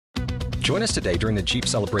Join us today during the Jeep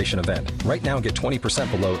Celebration event. Right now, get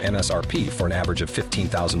 20% below MSRP for an average of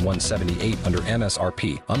 $15,178 under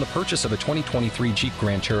MSRP on the purchase of a 2023 Jeep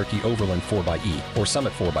Grand Cherokee Overland 4xE or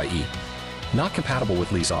Summit 4xE. Not compatible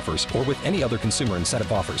with lease offers or with any other consumer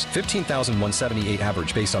incentive offers. $15,178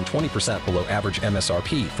 average based on 20% below average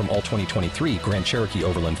MSRP from all 2023 Grand Cherokee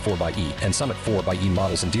Overland 4xE and Summit 4xE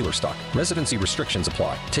models in dealer stock. Residency restrictions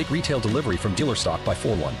apply. Take retail delivery from dealer stock by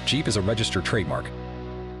 4/1. Jeep is a registered trademark.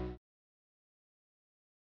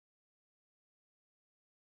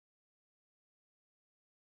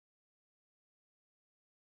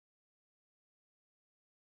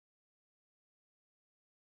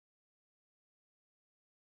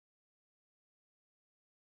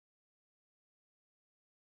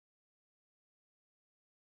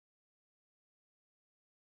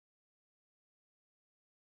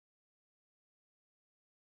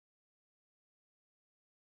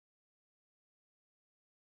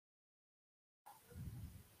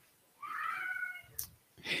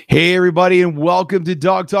 Hey, everybody, and welcome to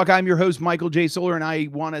Dog Talk. I'm your host, Michael J. Solar, and I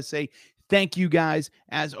want to say thank you guys.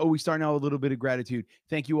 As always, starting out with a little bit of gratitude.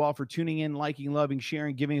 Thank you all for tuning in, liking, loving,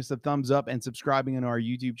 sharing, giving us a thumbs up, and subscribing on our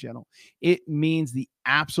YouTube channel. It means the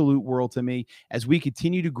absolute world to me. As we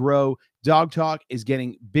continue to grow, Dog Talk is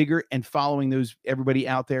getting bigger and following everybody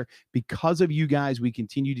out there. Because of you guys, we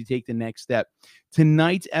continue to take the next step.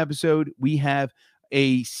 Tonight's episode, we have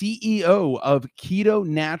a CEO of Keto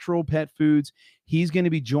Natural Pet Foods. He's going to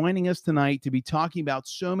be joining us tonight to be talking about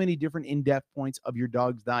so many different in-depth points of your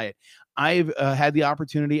dog's diet. I've had the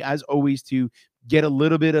opportunity, as always, to get a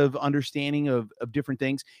little bit of understanding of different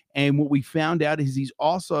things. And what we found out is he's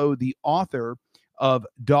also the author of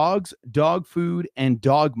Dogs, Dog Food, and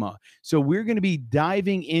Dogma. So we're going to be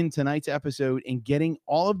diving in tonight's episode and getting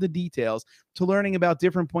all of the details to learning about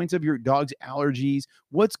different points of your dog's allergies,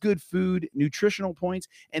 what's good food, nutritional points,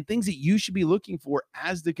 and things that you should be looking for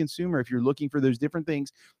as the consumer if you're looking for those different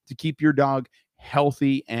things to keep your dog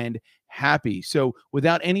healthy and happy. So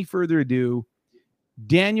without any further ado,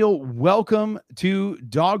 Daniel, welcome to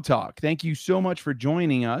Dog Talk. Thank you so much for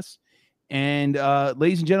joining us. And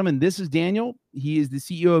ladies and gentlemen, this is Daniel. He is the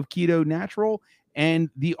CEO of Keto Natural and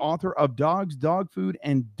the author of Dogs, Dog Food,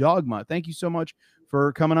 and Dogma. Thank you so much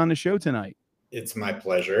for coming on the show tonight. It's my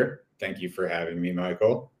pleasure. Thank you for having me,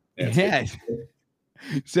 Michael. Yes.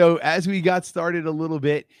 So as we got started a little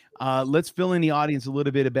bit, let's fill in the audience a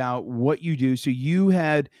little bit about what you do. So you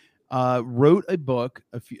had wrote a book.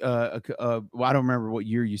 Well, I don't remember what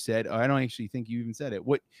year you said. I don't actually think you even said it.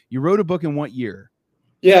 What you wrote a book in what year?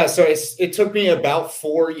 Yeah, so it took me about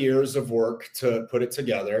 4 years of work to put it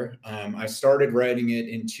together. I started writing it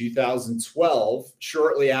in 2012,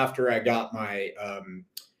 shortly after I got my,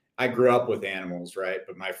 I grew up with animals, right?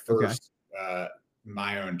 But my first,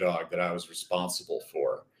 my own dog that I was responsible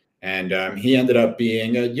for. And he ended up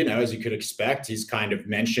being, as you could expect, he's kind of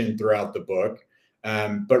mentioned throughout the book.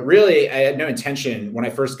 But really, I had no intention when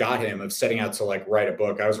I first got him of setting out to write a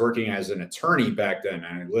book. I was working as an attorney back then.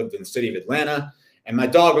 I lived in the city of Atlanta. And my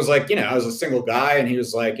dog was I was a single guy, and he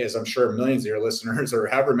was as I'm sure millions of your listeners or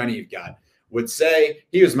however many you've got would say,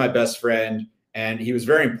 he was my best friend, and he was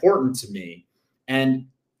very important to me. And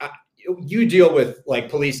you deal with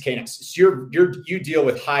police canines. So you deal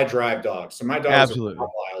with high drive dogs. So my dog is a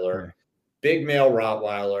Rottweiler, big male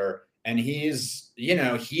Rottweiler, and he's,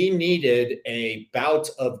 he needed a bout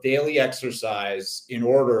of daily exercise in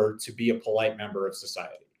order to be a polite member of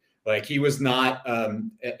society. He was not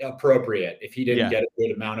appropriate if he didn't get a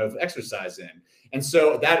good amount of exercise in. And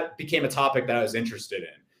so that became a topic that I was interested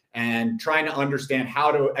in, and trying to understand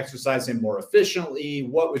how to exercise him more efficiently,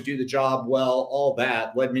 what would do the job well, all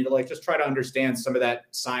that led me to just try to understand some of that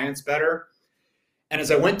science better. And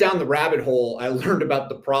as I went down the rabbit hole, I learned about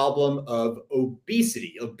the problem of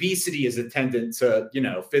obesity. Obesity is attendant to,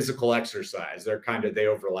 physical exercise. They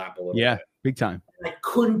overlap a little bit. Yeah, big time. I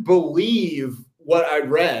couldn't believe what I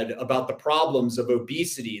read about the problems of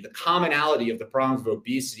obesity, the commonality of the problems of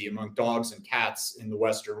obesity among dogs and cats in the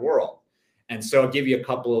Western world. And so I'll give you a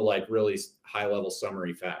couple of really high level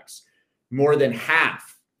summary facts. More than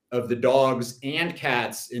half of the dogs and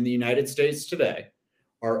cats in the United States today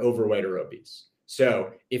are overweight or obese.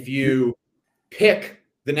 So if you pick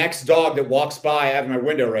the next dog that walks by, I have my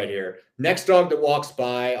window right here, next dog that walks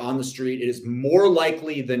by on the street, it is more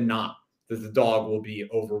likely than not that the dog will be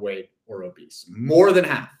overweight or obese, more than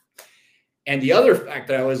half. And the other fact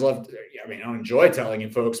that I always love, I don't enjoy telling you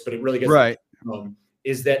folks, but it really gets right,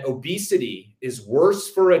 is that obesity is worse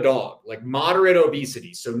for a dog, moderate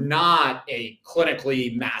obesity. So not a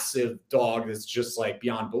clinically massive dog that's just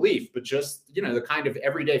beyond belief, but just, the kind of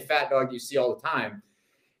everyday fat dog you see all the time.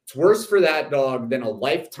 It's worse for that dog than a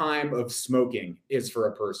lifetime of smoking is for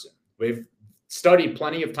a person. We've studied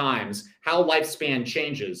plenty of times how lifespan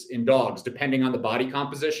changes in dogs depending on the body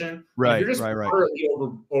composition. Right, if you're just right. moderately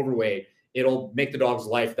overweight, it'll make the dog's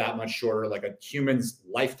life that much shorter, like a human's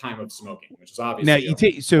lifetime of smoking, which is obviously now you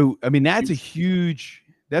take. So I mean, that's a huge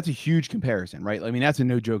comparison, right? I mean, that's a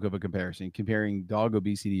no joke of a comparison, comparing dog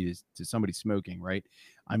obesity to somebody smoking, right?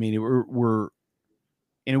 I mean, we're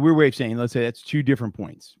in a weird way of saying, let's say that's two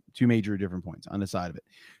major different points on the side of it.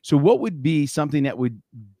 So what would be something that would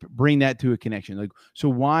bring that to a connection? Like, so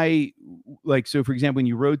why, like, so for example, when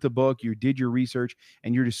you wrote the book, you did your research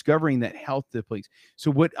and you're discovering that health depletes.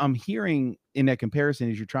 So what I'm hearing in that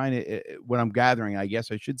comparison is you're trying to, what I'm gathering, I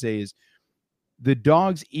guess I should say, is the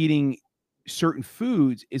dogs eating certain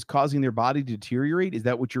foods is causing their body to deteriorate. Is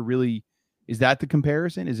that what is that the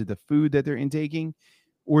comparison? Is it the food that they're intaking,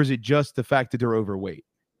 or is it just the fact that they're overweight?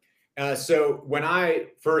 So when I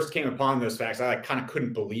first came upon those facts, I kind of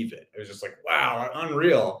couldn't believe it. It was just like, wow,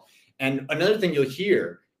 unreal. And another thing you'll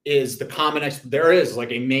hear is there is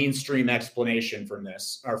like a mainstream explanation from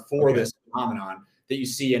this or for this phenomenon that you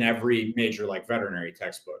see in every major like veterinary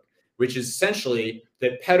textbook, which is essentially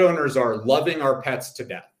that pet owners are loving our pets to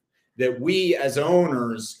death, that we as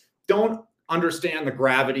owners don't understand the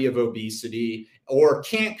gravity of obesity or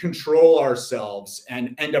can't control ourselves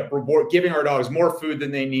and end up giving our dogs more food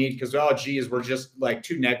than they need because, oh, geez, we're just like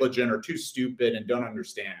too negligent or too stupid and don't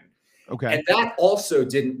understand. Okay. And that also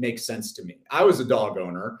didn't make sense to me. I was a dog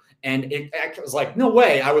owner and it was like, no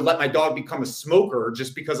way I would let my dog become a smoker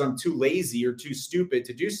just because I'm too lazy or too stupid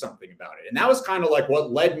to do something about it. And that was kind of like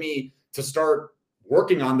what led me to start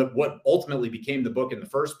working on what ultimately became the book in the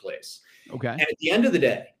first place. Okay. And at the end of the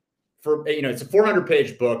day, it's a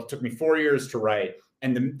 400-page book. It took me 4 years to write.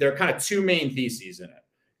 And there are kind of two main theses in it.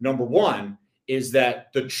 Number one is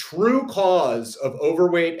that the true cause of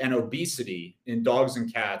overweight and obesity in dogs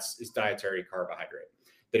and cats is dietary carbohydrate.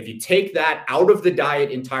 That if you take that out of the diet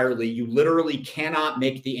entirely, you literally cannot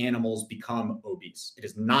make the animals become obese. It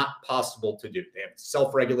is not possible to do. They have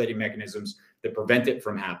self-regulating mechanisms that prevent it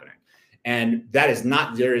from happening. And there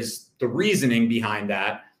is the reasoning behind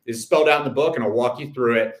that is spelled out in the book, and I'll walk you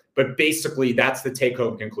through it. But basically, that's the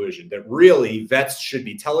take-home conclusion, that really vets should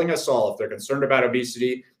be telling us all, if they're concerned about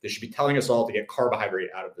obesity, they should be telling us all to get carbohydrate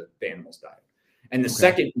out of the animal's diet. And the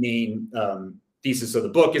second main thesis of the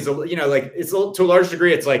book is, to a large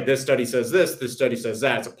degree, it's like this study says this study says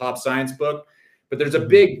that. It's a pop science book. But there's a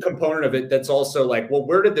big component of it that's also like, well,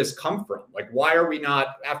 where did this come from? Like, why are we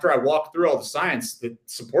not, after I walk through all the science that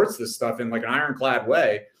supports this stuff in like an ironclad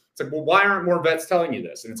way, it's like, well, why aren't more vets telling you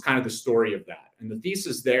this? And it's kind of the story of that. And the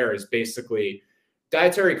thesis there is basically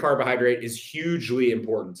dietary carbohydrate is hugely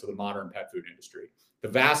important to the modern pet food industry. The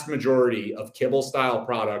vast majority of kibble style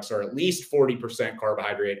products are at least 40%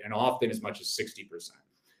 carbohydrate and often as much as 60%.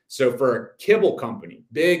 So for a kibble company,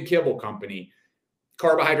 big kibble company,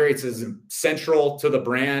 carbohydrates is central to the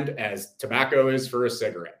brand as tobacco is for a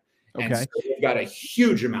cigarette. Okay. And so they've got a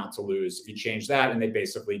huge amount to lose if you change that. And they've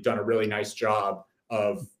basically done a really nice job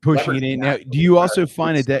of pushing it in. Now, do you also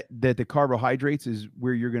find that the carbohydrates is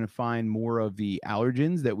where you're going to find more of the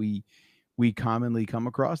allergens that we commonly come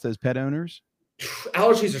across as pet owners?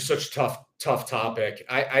 Allergies are such a tough topic.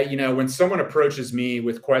 I when someone approaches me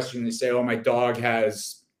with questions, they say, oh, my dog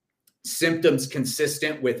has symptoms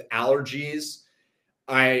consistent with allergies.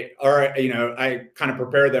 I kind of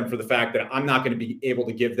prepare them for the fact that I'm not going to be able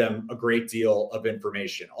to give them a great deal of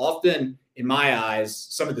information. Often, in my eyes,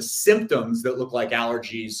 some of the symptoms that look like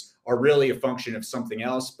allergies are really a function of something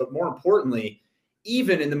else. But more importantly,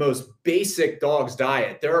 even in the most basic dog's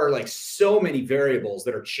diet, there are like so many variables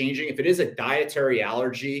that are changing. If it is a dietary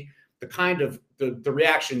allergy, the kind of the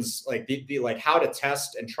reactions, like the like how to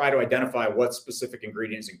test and try to identify what specific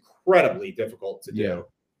ingredient is incredibly difficult to do.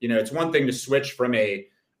 Yeah. It's one thing to switch from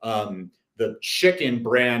the chicken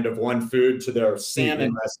brand of one food to their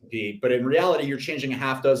salmon recipe, but in reality, you're changing a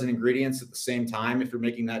half dozen ingredients at the same time if you're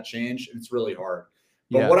making that change, and it's really hard.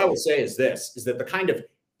 But what I will say is that the kind of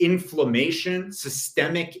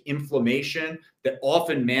systemic inflammation that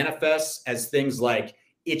often manifests as things like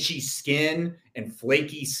itchy skin and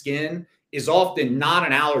flaky skin is often not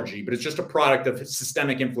an allergy, but it's just a product of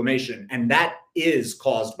systemic inflammation. And that is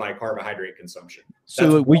caused by carbohydrate consumption.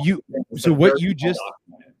 So what you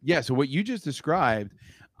just described,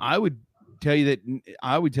 I would tell you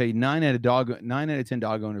 9 out of 10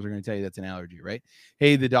 dog owners are going to tell you that's an allergy, right?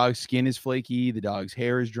 Hey, the dog's skin is flaky. The dog's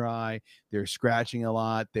hair is dry. They're scratching a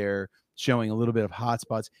lot. They're showing a little bit of hot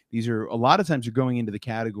spots. These are a lot of times you're going into the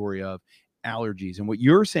category of allergies. And what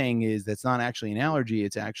you're saying is that's not actually an allergy.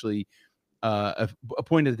 It's actually a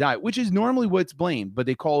point of the diet, which is normally what's blamed, but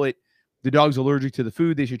they call it the dog's allergic to the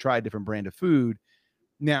food. They should try a different brand of food.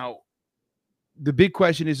 Now, the big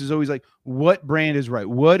question is always like, what brand is right?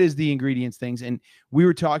 What is the ingredients things? And we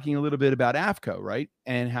were talking a little bit about AAFCO, right?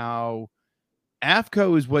 And how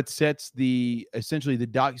AAFCO is what sets essentially the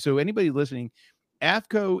dog. So anybody listening,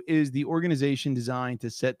 AAFCO is the organization designed to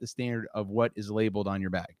set the standard of what is labeled on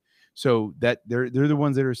your bag. So that they're the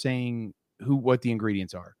ones that are saying what the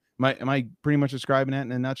ingredients are. Am I pretty much describing that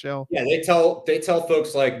in a nutshell? Yeah, they tell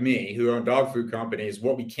folks like me who own dog food companies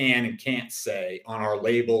what we can and can't say on our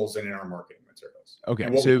labels and in our marketing materials.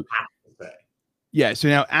 Okay, so yeah, so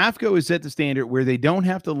now AAFCO is set the standard where they don't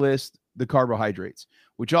have to list the carbohydrates,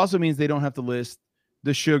 which also means they don't have to list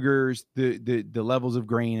the sugars, the levels of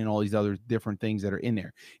grain, and all these other different things that are in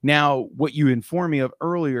there. Now, what you informed me of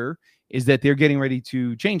earlier is that they're getting ready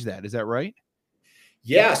to change that. Is that right?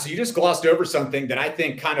 Yeah, so you just glossed over something that I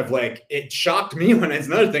think kind of like it shocked me when it's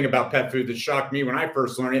another thing about pet food that shocked me when I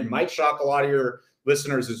first learned it. It might shock a lot of your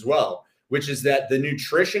listeners as well, which is that the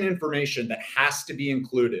nutrition information that has to be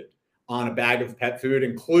included on a bag of pet food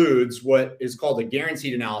includes what is called a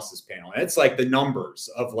guaranteed analysis panel. And it's like the numbers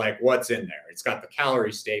of like what's in there. It's got the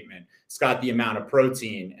calorie statement, it's got the amount of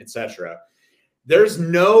protein, etc. There's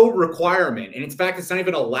no requirement, and in fact, it's not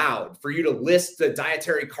even allowed for you to list the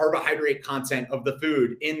dietary carbohydrate content of the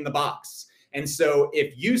food in the box. And so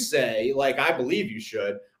if you say, like I believe you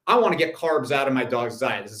should, I want to get carbs out of my dog's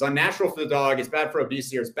diet. This is unnatural for the dog. It's bad for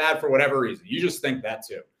obesity, or it's bad for whatever reason. You just think that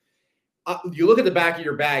too. You look at the back of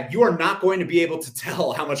your bag, you are not going to be able to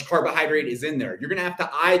tell how much carbohydrate is in there. You're going to have to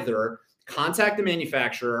either contact the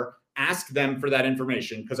manufacturer, ask them for that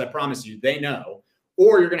information, because I promise you, they know,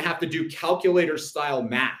 or you're going to have to do calculator style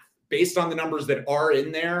math based on the numbers that are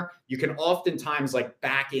in there. You can oftentimes like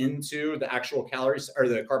back into the actual calories or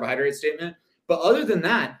the carbohydrate statement. But other than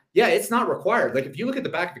that, yeah, it's not required. Like if you look at the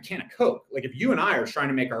back of a can of Coke, like if you and I are trying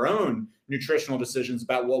to make our own nutritional decisions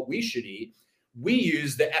about what we should eat, we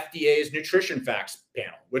use the FDA's nutrition facts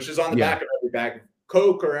panel, which is on the back of every bag of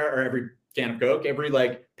Coke or every can of Coke, every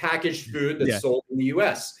like packaged food that's sold in the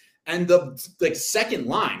US. And the like second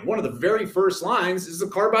line, one of the very first lines is the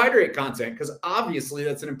carbohydrate content, because obviously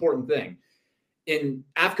that's an important thing. And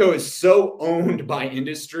AAFCO is so owned by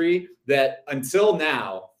industry that until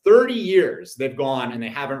now, 30 years they've gone and they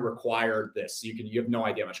haven't required this. You have no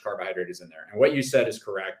idea how much carbohydrate is in there. And what you said is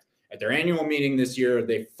correct. At their annual meeting this year,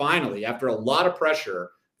 they finally, after a lot of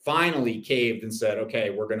pressure, finally caved and said,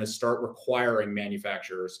 okay, we're going to start requiring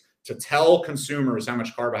manufacturers to tell consumers how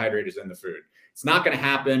much carbohydrate is in the food. It's not going to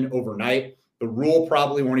happen overnight. The rule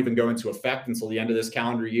probably won't even go into effect until the end of this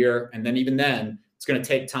calendar year. And then even then, it's going to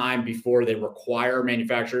take time before they require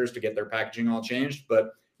manufacturers to get their packaging all changed.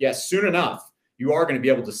 But yes, soon enough, you are going to be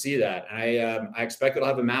able to see that. And I expect it'll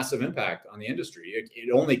have a massive impact on the industry. It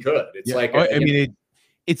only could. It's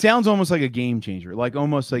it sounds almost like a game changer, like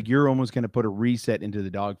almost like you're almost going to put a reset into the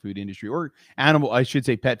dog food industry, or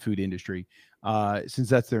pet food industry, since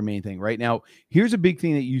that's their main thing right now. Here's a big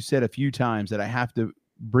thing that you said a few times that I have to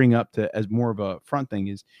bring up to as more of a front thing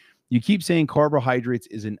is you keep saying carbohydrates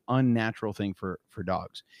is an unnatural thing for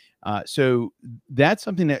dogs. So that's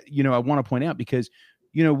something that, I want to point out because,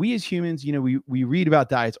 we as humans, we read about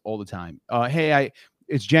diets all the time.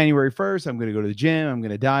 It's January 1st. I'm going to go to the gym. I'm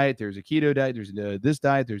going to diet. There's a keto diet. There's this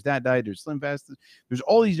diet. There's that diet. There's Slim Fast. There's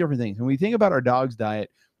all these different things. When we think about our dog's diet,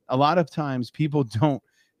 a lot of times people don't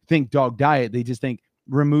think dog diet. They just think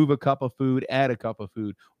remove a cup of food, add a cup of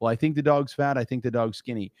food. Well, I think the dog's fat. I think the dog's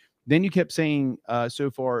skinny. Then you kept saying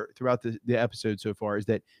so far throughout the episode so far is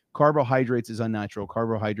that carbohydrates is unnatural.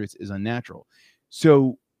 Carbohydrates is unnatural.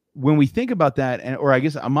 So when we think about that, or I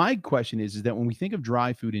guess my question is that when we think of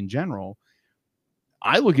dry food in general,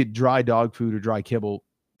 I look at dry dog food or dry kibble.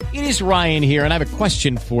 It is Ryan here, and I have a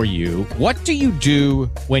question for you. What do you do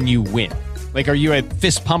when you win? Like, are you a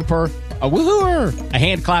fist pumper, a woohooer, a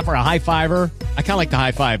hand clapper, a high fiver? I kind of like the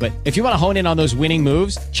high five, but if you want to hone in on those winning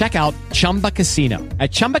moves, check out Chumba Casino.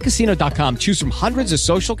 At ChumbaCasino.com, choose from hundreds of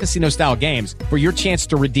social casino style games for your chance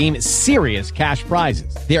to redeem serious cash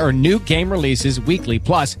prizes. There are new game releases weekly,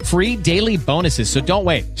 plus free daily bonuses. So don't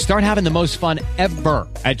wait. Start having the most fun ever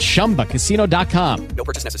at ChumbaCasino.com. No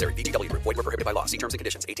purchase necessary. VGW Group. Void where prohibited by law. See terms and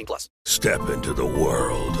conditions. 18+. Step into the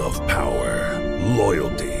world of power,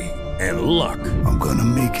 loyalty, and luck. I'm gonna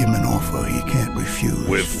make him an offer he can't refuse.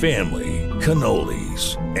 With family,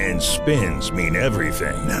 cannolis, and spins mean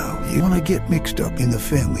everything. Now, you wanna get mixed up in the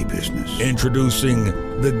family business. Introducing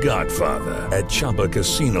The Godfather at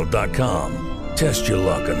ChumbaCasino.com. Test your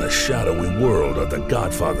luck in the shadowy world of The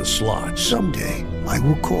Godfather slot. Someday, I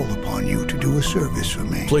will call upon you to do a service for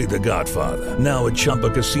me. Play The Godfather now at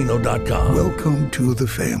ChumbaCasino.com. Welcome to the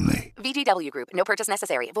family. VGW Group. No purchase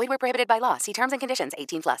necessary. Void where prohibited by law. See terms and conditions.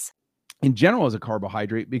 18+. In general, as a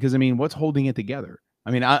carbohydrate, because I mean, what's holding it together?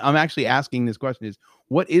 I mean, I'm actually asking this question: is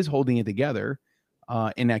what is holding it together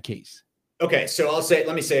in that case? Okay, so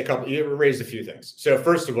let me say a couple. You raised a few things. So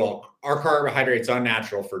first of all, are carbohydrates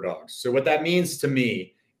unnatural for dogs? So what that means to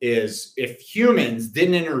me is, if humans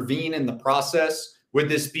didn't intervene in the process, would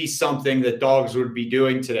this be something that dogs would be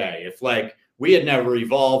doing today? If like we had never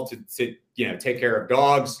evolved to take care of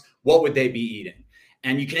dogs, what would they be eating?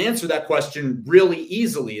 And you can answer that question really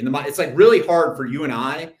easily. It's like really hard for you and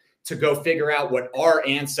I to go figure out what our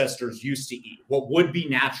ancestors used to eat, what would be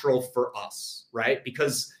natural for us, right?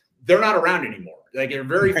 Because they're not around anymore. Like there are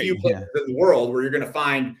very few places in the world where you're going to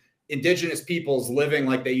find indigenous peoples living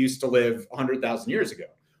like they used to live 100,000 years ago.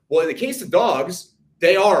 Well, in the case of dogs,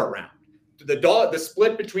 they are around. The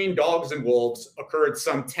split between dogs and wolves occurred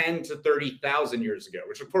some 10 to 30,000 years ago,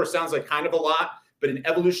 which of course sounds like kind of a lot, but in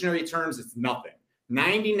evolutionary terms, it's nothing.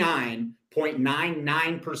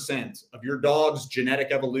 99.99% of your dog's genetic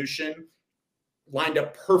evolution lined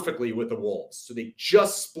up perfectly with the wolves. So they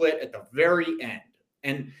just split at the very end.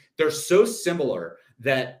 And they're so similar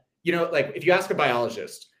that, like if you ask a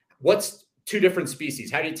biologist, what's two different species?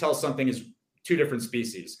 How do you tell something is two different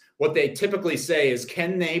species? What they typically say is,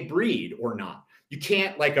 can they breed or not? You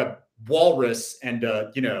can't, like a walrus and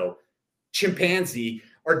chimpanzee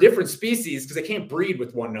are different species because they can't breed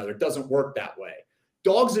with one another. It doesn't work that way.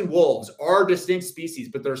 Dogs and wolves are distinct species,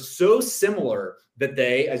 but they're so similar that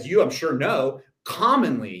they, as you I'm sure know,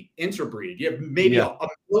 commonly interbreed. You have maybe a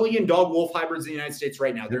million dog-wolf hybrids in the United States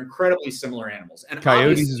right now. They're incredibly similar animals. And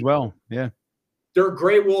coyotes as well. Yeah. There are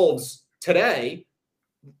gray wolves today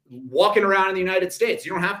walking around in the United States.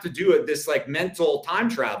 You don't have to do this like mental time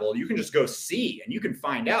travel. You can just go see and you can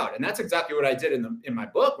find out. And that's exactly what I did in my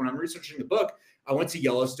book. When I'm researching the book, I went to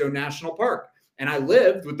Yellowstone National Park and I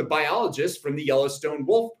lived with the biologist from the Yellowstone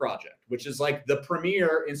Wolf Project, which is like the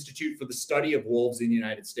premier institute for the study of wolves in the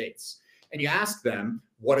United States. And you ask them,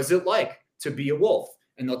 what is it like to be a wolf?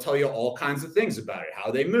 And they'll tell you all kinds of things about it,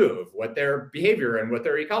 how they move, what their behavior and what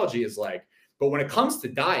their ecology is like. But when it comes to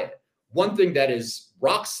diet, one thing that is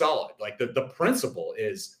rock solid, like the principle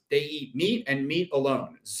is they eat meat and meat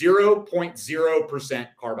alone, 0.0%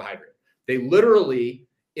 carbohydrate. They literally,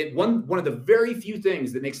 one of the very few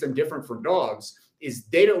things that makes them different from dogs is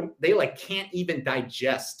they can't even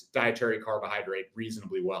digest dietary carbohydrate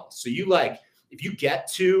reasonably well. So if you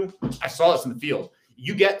get to, I saw this in the field,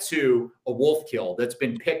 you get to a wolf kill that's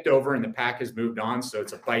been picked over and the pack has moved on. So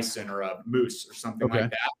it's a bison or a moose or something like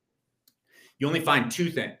that. You only find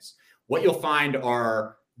two things. What you'll find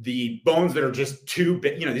are the bones that are just too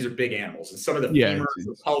big. These are big animals. And some of the femurs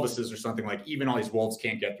or pelvises or something, like even all these wolves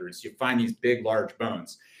can't get through. So you find these big, large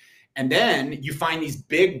bones. And then you find these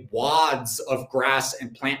big wads of grass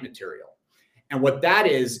and plant material. And what that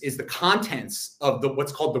is the contents of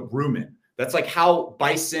what's called the rumen. That's like how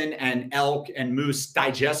bison and elk and moose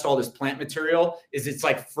digest all this plant material. It's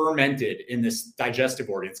like fermented in this digestive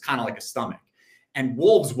organ. It's kind of like a stomach. And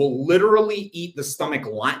wolves will literally eat the stomach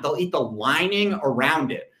line. They'll eat the lining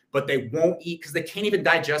around it, but they won't eat because they can't even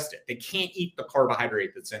digest it. They can't eat the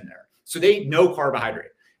carbohydrate that's in there. So they eat no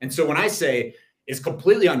carbohydrate. And so when I say it's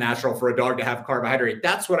completely unnatural for a dog to have carbohydrate,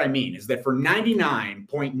 that's what I mean, is that for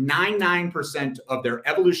 99.99% of their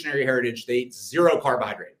evolutionary heritage, they eat zero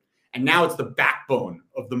carbohydrate. And now it's the backbone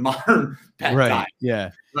of the modern pet diet.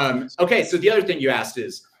 Yeah. Okay. So the other thing you asked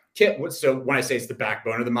is, so when I say it's the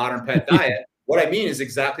backbone of the modern pet diet, what I mean is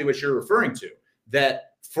exactly what you're referring to,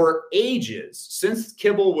 that for ages, since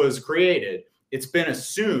kibble was created, it's been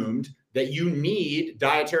assumed that you need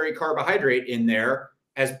dietary carbohydrate in there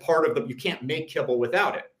as part of you can't make kibble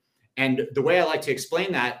without it. And the way I like to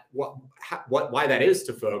explain that, why that is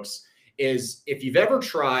to folks, is if you've ever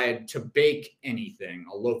tried to bake anything,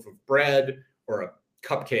 a loaf of bread or a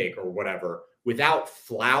cupcake or whatever, without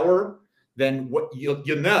flour, then what you'll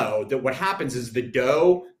know that what happens is the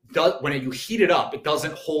dough, when you heat it up, it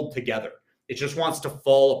doesn't hold together. It just wants to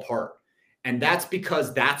fall apart. And that's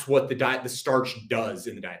because that's what the starch does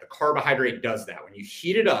in the diet. The carbohydrate does that. When you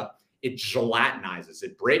heat it up, it gelatinizes,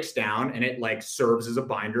 it breaks down, and it serves as a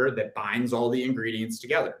binder that binds all the ingredients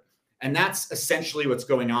together. And that's essentially what's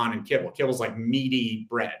going on in kibble. Kibble's like meaty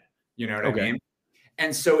bread. You know what I mean?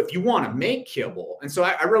 And so if you want to make kibble, and so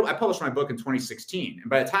I published my book in 2016. And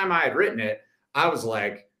by the time I had written it, I was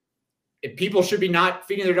like, if people should be not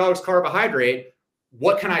feeding their dogs carbohydrate,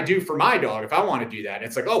 what can I do for my dog if I want to do that? And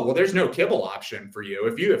it's like, oh, well, there's no kibble option for you.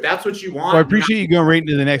 If that's what you want. Well, I appreciate you going right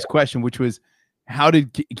into the next question, which was, how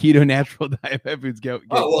did keto natural diet pet foods go?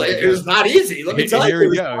 Oh, well, it was not easy. Let me tell you. Here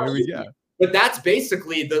we go. But that's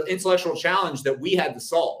basically the intellectual challenge that we had to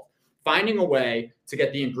solve. Finding a way to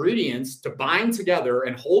get the ingredients to bind together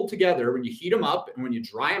and hold together when you heat them up and when you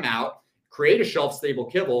dry them out, create a shelf-stable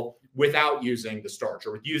kibble without using the starch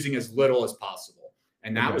or with using as little as possible.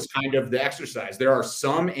 And that was kind of the exercise. There are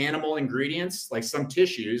some animal ingredients, like some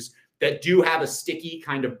tissues, that do have a sticky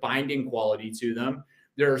kind of binding quality to them.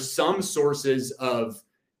 There are some sources of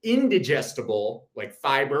indigestible, like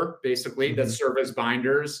fiber, basically, that serve as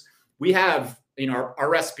binders. We have, our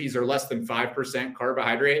recipes are less than 5%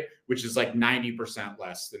 carbohydrate, which is like 90%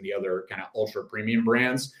 less than the other kind of ultra premium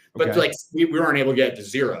brands. But like we weren't able to get it to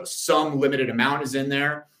zero. Some limited amount is in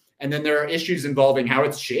there. And then there are issues involving how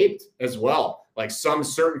it's shaped as well. Like some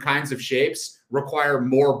certain kinds of shapes require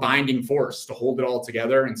more binding force to hold it all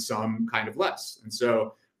together and some kind of less. And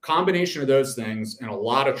so combination of those things and a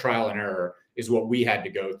lot of trial and error is what we had to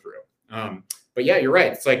go through. But yeah, you're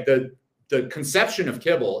right. It's like the conception of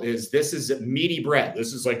kibble is this is meaty bread.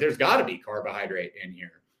 This is like, there's got to be carbohydrate in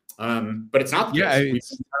here. But it's not the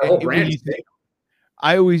case.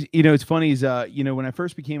 I always, it's funny is, when I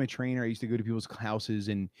first became a trainer, I used to go to people's houses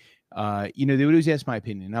and, they would always ask my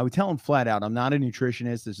opinion. And I would tell them flat out, I'm not a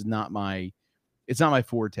nutritionist. This is not it's not my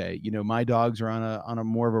forte. My dogs are on a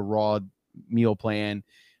more of a raw meal plan.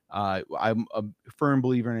 I'm a firm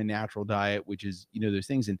believer in a natural diet, which is, those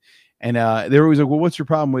things. And they were always like, well, what's your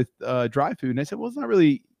problem with dry food? And I said, well, it's not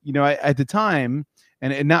really, at the time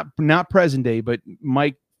and not present day, but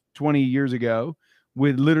Mike 20 years ago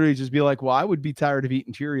would literally just be like, well, I would be tired of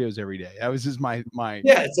eating Cheerios every day. That was just my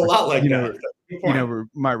it's a lot like that.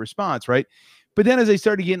 My response. Right. But then as I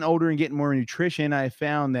started getting older and getting more nutrition, I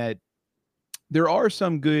found that there are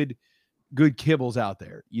some good kibbles out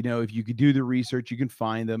there. If you could do the research, you can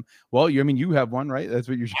find them. Well, you have one, right? That's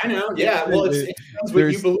what you're saying. I know. Yeah. Well, it depends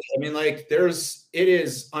what you believe. It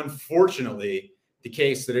is unfortunately the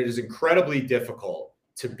case that it is incredibly difficult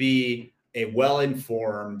to be a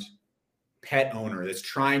well-informed pet owner that's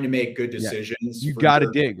trying to make good decisions. You got to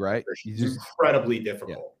dig, right? It's incredibly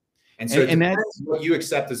difficult. Yeah. And so that's what you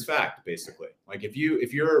accept as fact, basically. Like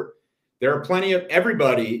there are plenty of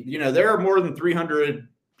everybody, there are more than 300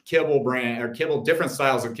 kibble brand or kibble, different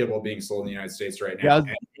styles of kibble being sold in the United States right now.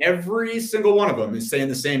 And every single one of them is saying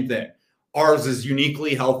the same thing. Ours is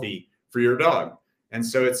uniquely healthy for your dog. And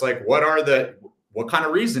so it's like, what kind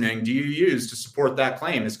of reasoning do you use to support that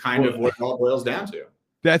claim is kind of what it all boils down to.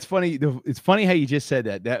 That's funny. It's funny how you just said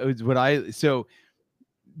that. That was what so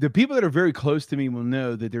the people that are very close to me will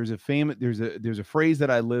know that there's a phrase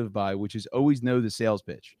that I live by, which is always know the sales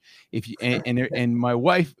pitch. If you, and my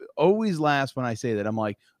wife always laughs when I say that. I'm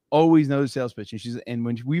like, always know the sales pitch. And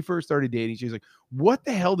when we first started dating, she's like, what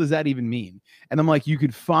the hell does that even mean? And I'm like, you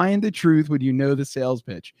could find the truth when you know the sales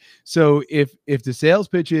pitch. So if the sales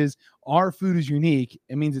pitch is our food is unique,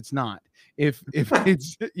 it means it's not. If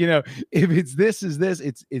it's, if it's this is this,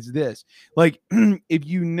 it's this. Like, if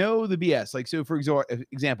you know the BS, like, so for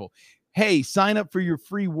example, hey, sign up for your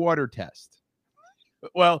free water test.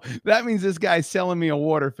 Well, that means this guy's selling me a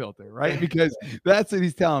water filter, right? Because that's what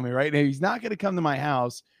he's telling me, right? Now, he's not going to come to my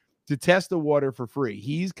house to test the water for free.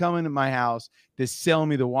 He's coming to my house to sell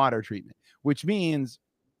me the water treatment, which means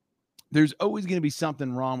there's always going to be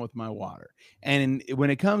something wrong with my water. And when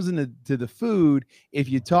it comes to the food, if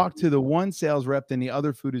you talk to the one sales rep, then the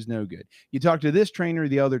other food is no good. You talk to this trainer,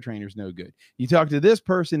 the other trainer's no good. You talk to this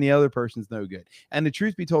person, the other person's no good. And the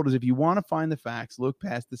truth be told is, if you want to find the facts, look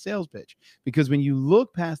past the sales pitch. Because when you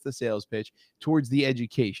look past the sales pitch towards the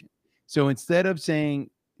education, so instead of saying,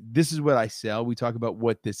 this is what I sell, we talk about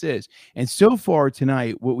what this is. And so far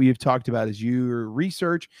tonight, what we have talked about is your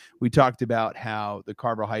research. We talked about how the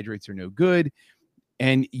carbohydrates are no good.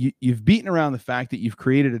 And you've beaten around the fact that you've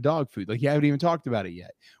created a dog food. Like, you haven't even talked about it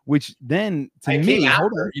yet, which then to me,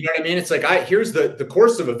 hold on. You know what I mean? It's like, here's the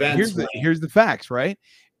course of events. Here's the facts, right?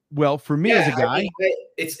 Well, for me as a guy,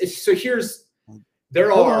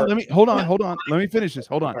 hold on. Let me finish this.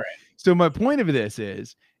 Hold on. Right. So my point of this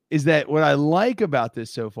is that what I like about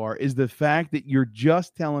this so far is the fact that you're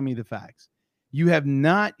just telling me the facts. You have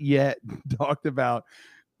not yet talked about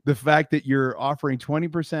the fact that you're offering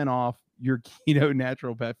 20% off your keto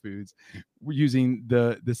natural pet foods using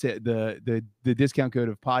the discount code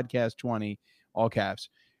of podcast 20, all caps.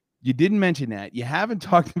 You didn't mention that. You haven't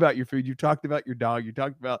talked about your food. You talked about your dog. You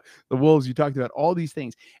talked about the wolves. You talked about all these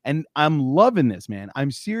things. And I'm loving this, man.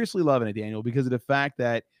 I'm seriously loving it, Daniel, because of the fact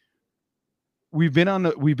that we've been on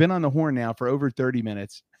the horn now for over 30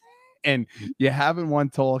 minutes, and you haven't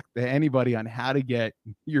once talked to anybody on how to get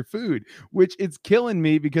your food, which it's killing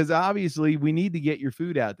me, because obviously we need to get your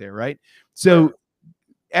food out there, right? So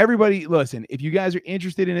everybody, listen, if you guys are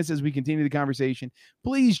interested in this as we continue the conversation,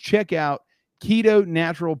 please check out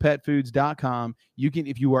KetoNaturalPetFoods.com. You can,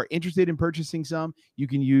 if you are interested in purchasing some, you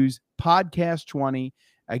can use podcast 20.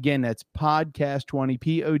 Again, that's podcast 20,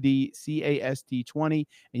 PODCAST 20,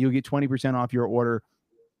 and you'll get 20% off your order.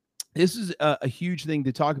 This is a huge thing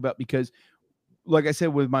to talk about because, like I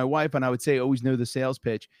said with my wife, and I would say always know the sales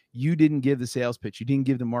pitch. You didn't give the sales pitch. You didn't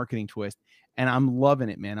give the marketing twist. And I'm loving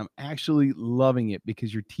it, man. I'm actually loving it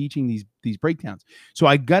because you're teaching these breakdowns. So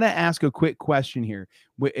I got to ask a quick question here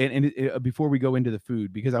before we go into the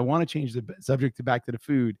food, because I want to change the subject back to the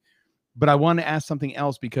food, but I want to ask something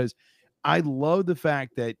else because I love the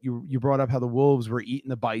fact that you brought up how the wolves were eating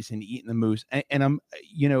the bison, eating the moose. And I'm,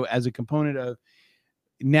 as a component of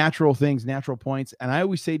natural things, natural points. And I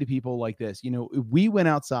always say to people like this, if we went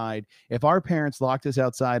outside, if our parents locked us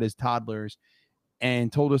outside as toddlers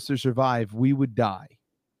and told us to survive, we would die.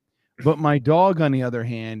 But my dog, on the other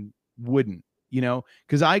hand, wouldn't,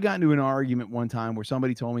 because I got into an argument one time where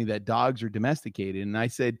somebody told me that dogs are domesticated. And I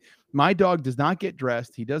said, my dog does not get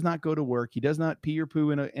dressed. He does not go to work. He does not pee or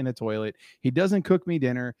poo in a toilet. He doesn't cook me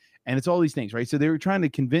dinner. And it's all these things, right? So they were trying to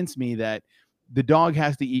convince me that the dog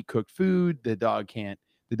has to eat cooked food. The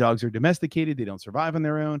dogs are domesticated. They don't survive on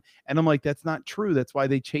their own. And I'm like, that's not true. That's why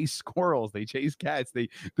they chase squirrels. They chase cats.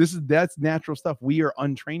 That's natural stuff. We are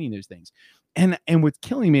untraining those things. And what's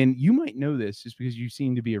killing me, and you might know this just because you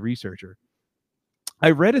seem to be a researcher.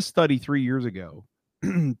 I read a study 3 years ago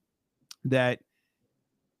that,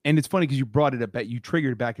 and it's funny because you brought it up, you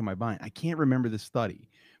triggered it back in my mind. I can't remember the study,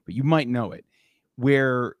 but you might know it,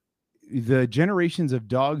 where the generations of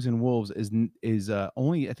dogs and wolves is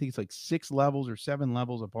only, I think it's like 6 levels or 7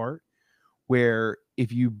 levels apart, where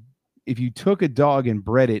if you took a dog and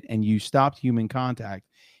bred it and you stopped human contact,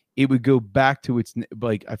 it would go back to its,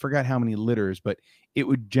 like, I forgot how many litters, but it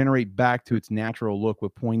would generate back to its natural look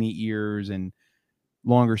with pointy ears and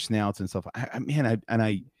longer snouts and stuff.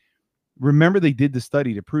 I remember they did the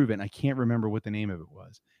study to prove it, and I can't remember what the name of it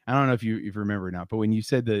was. I don't know if you remember or not, but when you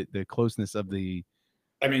said the closeness of the,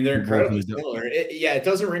 I mean, they're incredibly similar. It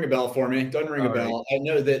doesn't ring a bell for me. It doesn't ring a bell. Right. I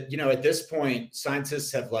know that, at this point,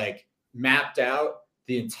 scientists have mapped out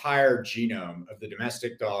the entire genome of the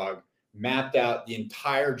domestic dog, mapped out the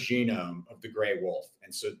entire genome of the gray wolf.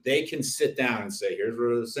 And so they can sit down and say, here's where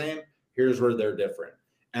they're the same, here's where they're different.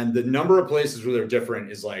 And the number of places where they're different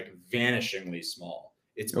is vanishingly small.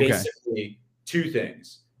 It's basically 2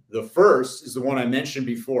 things. The first is the one I mentioned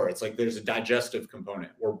before. It's there's a digestive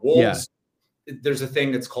component where wolves, there's a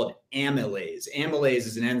thing that's called amylase. Amylase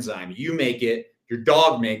is an enzyme. You make it, your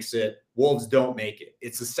dog makes it, wolves don't make it.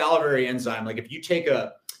 It's a salivary enzyme. If you take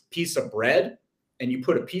a piece of bread and you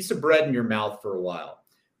put a piece of bread in your mouth for a while,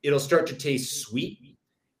 it'll start to taste sweet.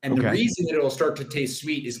 And the reason that it'll start to taste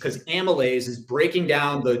sweet is because amylase is breaking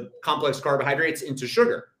down the complex carbohydrates into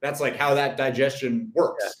sugar. That's how that digestion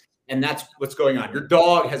works. Yeah. And that's what's going on. Your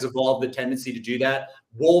dog has evolved the tendency to do that.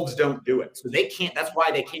 Wolves don't do it. So they can't, that's why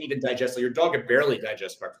they can't even digest. Your dog can barely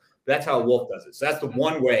digest carbs. That's how a wolf does it. So that's the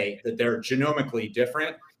one way that they're genomically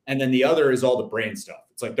different. And then the other is all the brain stuff.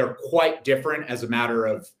 It's they're quite different as a matter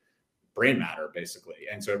of brain matter, basically.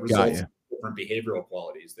 And so it results in different behavioral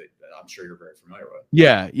qualities that I'm sure you're very familiar with.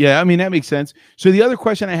 Yeah. I mean, that makes sense. So the other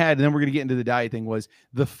question I had, and then we're going to get into the diet thing, was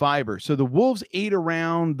the fiber. So the wolves ate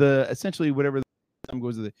around essentially whatever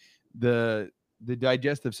goes to the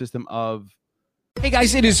digestive system of. Hey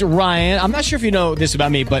guys, it is Ryan. I'm not sure if you know this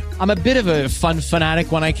about me, but I'm a bit of a fun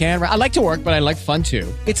fanatic when I can. I like to work, but I like fun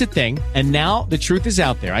too. It's a thing. And now the truth is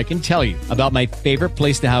out there. I can tell you about my favorite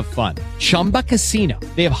place to have fun. Chumba Casino.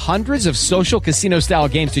 They have hundreds of social casino style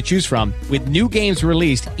games to choose from with new games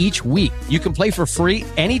released each week. You can play for free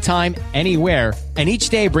anytime, anywhere. And each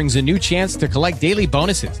day brings a new chance to collect daily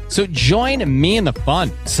bonuses. So join me in the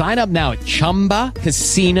fun. Sign up now at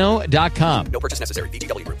ChumbaCasino.com. No purchase necessary.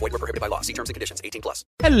 VGW. Void where prohibited by law. See terms and conditions. 18+.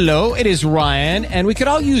 Hello, it is Ryan, and we could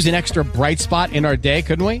all use an extra bright spot in our day,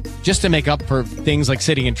 couldn't we? Just to make up for things like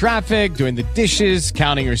sitting in traffic, doing the dishes,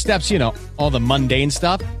 counting your steps, all the mundane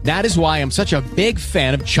stuff. That is why I'm such a big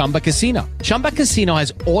fan of Chumba Casino. Chumba Casino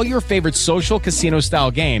has all your favorite social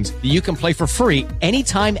casino-style games that you can play for free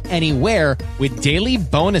anytime, anywhere with daily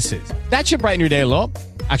bonuses. That should brighten your day a little.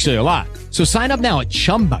 Actually, a lot. So sign up now at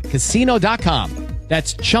ChumbaCasino.com.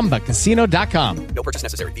 That's ChumbaCasino.com. No purchase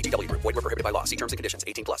necessary. VGW. Void where prohibited by law. See terms and conditions.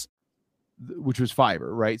 18+. Which was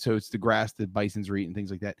fiber, right? So it's the grass that bisons are eating, things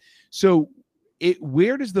like that. So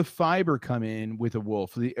where does the fiber come in with a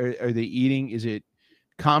wolf? Are they eating? Is it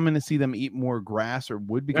common to see them eat more grass or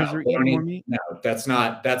wood because they're eating more meat? No, that's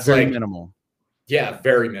not. That's very minimal. Yeah,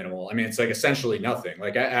 very minimal. I mean, it's like essentially nothing.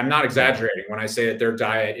 Like I'm not exaggerating when I say that their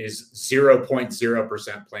diet is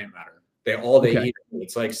 0.0% plant matter. They eat.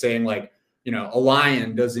 It's like saying like, you know, a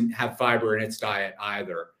lion doesn't have fiber in its diet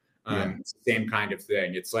either. It's the same kind of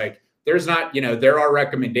thing. It's like there's not, you know, there are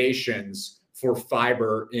recommendations for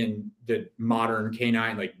fiber in the modern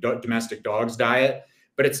canine, like domestic dogs diet,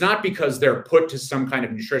 but it's not because they're put to some kind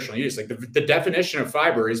of nutritional use. Like the definition of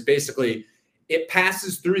fiber is basically it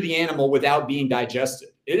passes through the animal without being digested.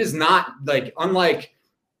 It is not like, unlike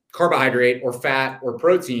carbohydrate or fat or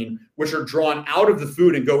protein, which are drawn out of the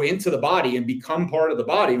food and go into the body and become part of the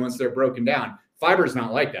body once they're broken down. Fiber is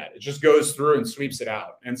not like that. It just goes through and sweeps it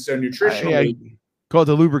out. And so nutritionally, call it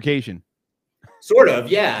the lubrication. Sort of,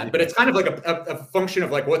 yeah. But it's kind of like a function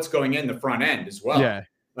of like what's going in the front end as well. Yeah.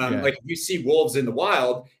 Like if you see wolves in the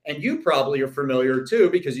wild, and you probably are familiar too,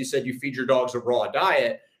 because you said you feed your dogs a raw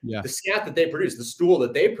diet. Yeah. The scat that they produce, the stool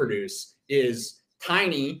that they produce is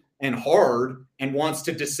tiny and hard and wants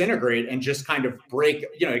to disintegrate and just kind of break,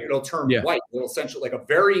 you know, it'll turn white. It'll essentially like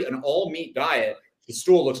an all meat diet. The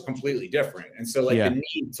stool looks completely different. And so like the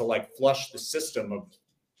need to like flush the system of,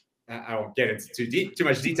 I won't get into too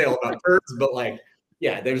much detail about turds, but like,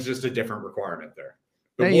 yeah, there's just a different requirement there.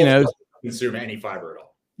 But you know, consume any fiber at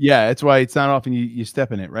all. Yeah, that's why it's not often you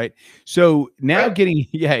step in it, right? So now getting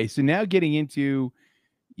into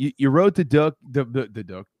you wrote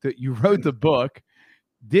you wrote the book,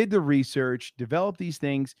 did the research, developed these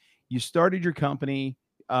things. You started your company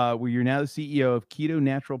where you're now the CEO of Keto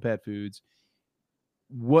Natural Pet Foods.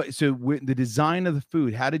 The design of the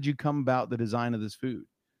food, how did you come about the design of this food?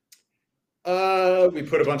 We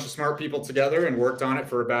put a bunch of smart people together and worked on it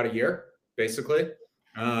for about a year, basically.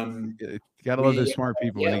 Gotta love those smart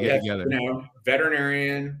people when they get together. You know,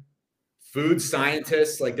 veterinarian, food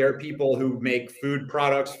scientists, like there are people who make food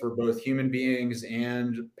products for both human beings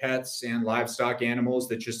and pets and livestock animals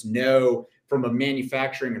that just know from a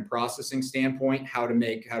manufacturing and processing standpoint how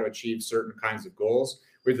to achieve certain kinds of goals.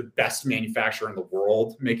 We're the best manufacturer in the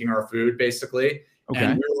world making our food, basically. Okay.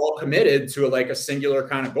 And we're all committed to a singular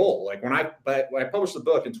kind of goal. Like when I published the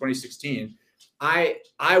book in 2016, I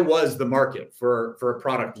was the market for a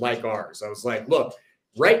product like ours. I was like, look,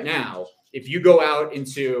 right now, if you go out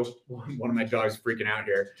into one of my dogs freaking out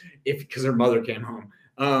here, because her mother came home.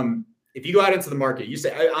 If you go out into the market, you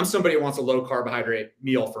say, I'm somebody who wants a low carbohydrate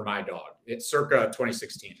meal for my dog. It's circa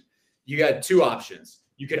 2016. You got two options.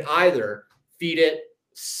 You could either feed it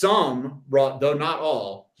some raw, though not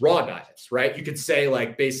all, raw diets, right? You could say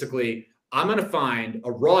like, basically, I'm going to find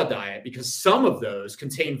a raw diet because some of those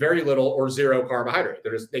contain very little or zero carbohydrate.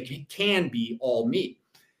 They can be all meat,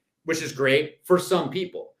 which is great for some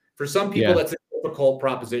people. For some people, that's a difficult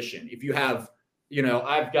proposition. If you have,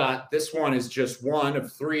 I've got, this one is just one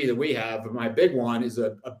of three that we have. My big one is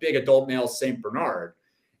a big adult male St. Bernard.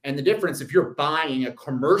 And the difference, if you're buying a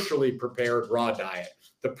commercially prepared raw diet,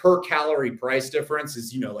 the per calorie price difference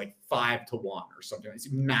is, like 5 to 1 or something.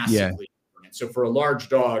 It's massively different. So for a large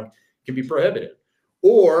dog, it can be prohibitive.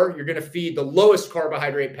 Or you're going to feed the lowest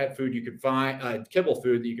carbohydrate pet food you can find, kibble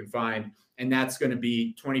food that you can find, and that's going to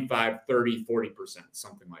be 25, 30, 40%,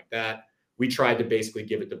 something like that. We tried to basically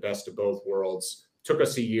give it the best of both worlds. Took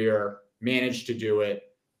us a year, managed to do it,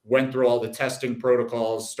 went through all the testing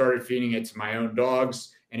protocols, started feeding it to my own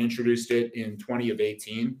dogs, and introduced it in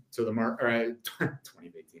 2018 to the market,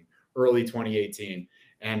 2018, early 2018.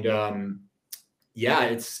 And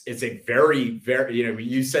it's a very, very,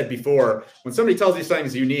 you said before, when somebody tells you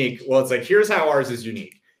something's unique, well, it's like, here's how ours is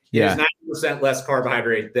unique. It's 90% less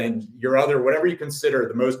carbohydrate than your other, whatever you consider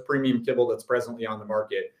the most premium kibble that's presently on the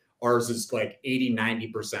market. Ours is like 80,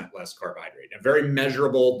 90% less carbohydrate in a very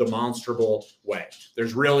measurable, demonstrable way.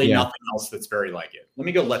 There's really nothing else that's very like it. Let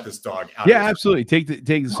me go let this dog out. Yeah, absolutely. Take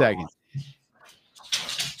the second.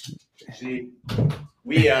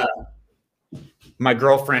 My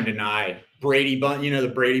girlfriend and I, Brady Bunch, the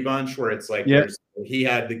Brady Bunch, where it's like, he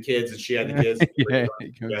had the kids and she had the kids.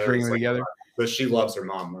 Bring them together. But she loves her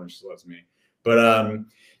mom more than she loves me. But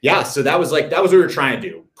so that was what we were trying to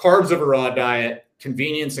do. Carbs of a raw diet,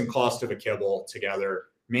 convenience and cost of a kibble together.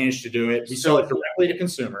 Managed to do it. We sell it directly to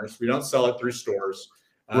consumers. We don't sell it through stores.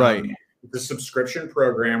 Right. The subscription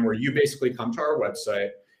program where you basically come to our website.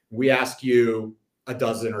 We ask you a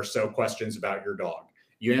dozen or so questions about your dog.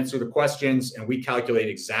 You answer the questions and we calculate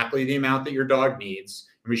exactly the amount that your dog needs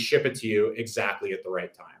and we ship it to you exactly at the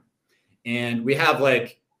right time. And we have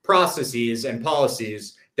processes and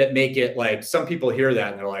policies that make it some people hear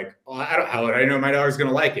that and they're like, oh, how would I know my dog's going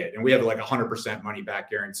to like it? And we have 100% money back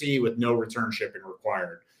guarantee with no return shipping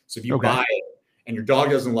required. So if you buy it and your dog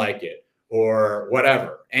doesn't like it, or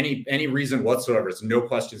whatever, any reason whatsoever, it's no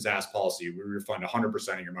questions asked policy. We refund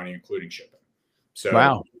 100% of your money, including shipping. So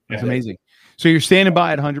wow, that's amazing. So you're standing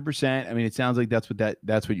by at 100%. I mean, it sounds like that's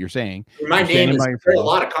what you're saying. My name is, there are a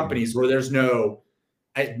lot of companies where there's no,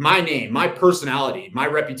 my name, my personality, my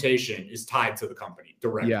reputation is tied to the company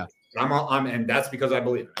directly. Yeah. And that's because I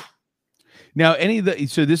believe in it. Now,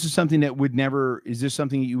 so this is something that is this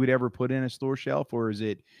something that you would ever put in a store shelf, or is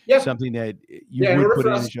it something that you would put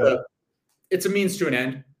in a shelf? It's a means to an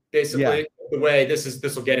end, basically. The way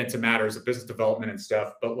this will get into matters of business development and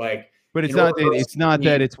stuff, but it's not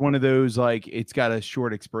that it's one of those, like, it's got a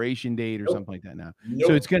short expiration date or something like that now. Nope.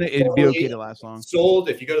 So it'd be okay to last long. Sold.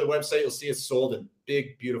 If you go to the website, you'll see it's sold in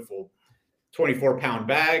big, beautiful 24-pound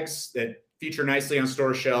bags that feature nicely on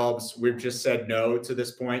store shelves. We've just said no to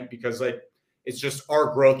this point because it's just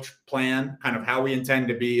our growth plan, kind of how we intend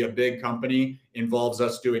to be a big company involves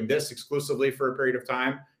us doing this exclusively for a period of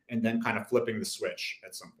time and then kind of flipping the switch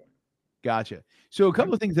at some point. Gotcha. So a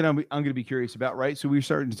couple of things that I'm going to be curious about, right? So we're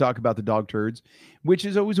starting to talk about the dog turds, which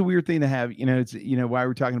is always a weird thing to have, it's, why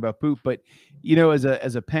we're talking about poop, but, as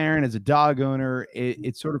a parent, as a dog owner,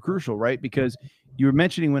 it's sort of crucial, right? Because you were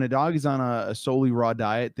mentioning when a dog is on a solely raw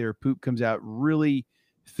diet, their poop comes out really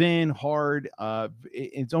thin, hard.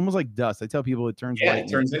 It's almost like dust. I tell people it turns white. It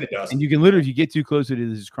turns into dust. And you can literally, if you get too close to it,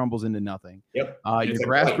 it just crumbles into nothing. Yep. Your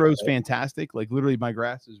grass grows fantastic. Like literally my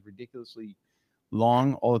grass is ridiculously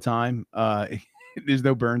long all the time. There's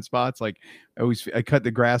no burn spots. Like I cut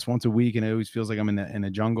the grass once a week and it always feels like I'm in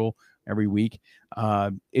a jungle every week.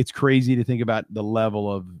 It's crazy to think about the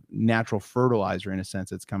level of natural fertilizer in a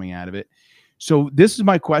sense that's coming out of it. So this is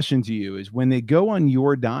my question to you is when they go on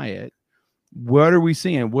your diet, what are we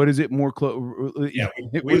seeing? What is it more close? Yeah,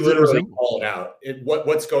 we literally call it out.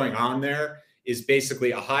 What's going on there is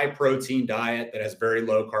basically a high protein diet that has very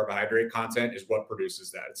low carbohydrate content is what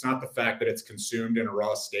produces that. It's not the fact that it's consumed in a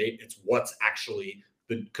raw state. It's what's actually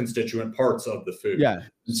the constituent parts of the food. Yeah.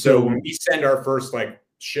 So when we send our first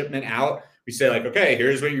shipment out, we say okay,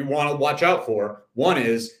 here's what you want to watch out for. One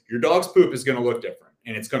is your dog's poop is going to look different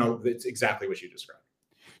and it's exactly what you described.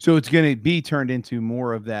 So it's going to be turned into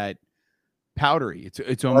more of that powdery.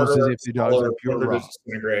 It's almost as if the dogs are pure raw.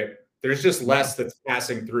 Great. There's just less that's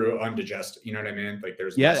passing through undigested. You know what I mean?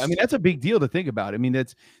 There's I mean, that's a big deal to think about. I mean,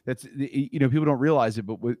 that's people don't realize it,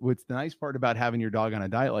 but what's the nice part about having your dog on a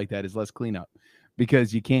diet like that is less cleanup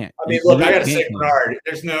because you can't. I mean, look, I gotta say, Bernard,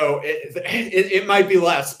 there's no. It might be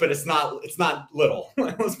less, but it's not little.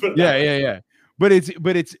 Let's put it that way. Yeah. But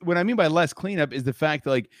it's what I mean by less cleanup is the fact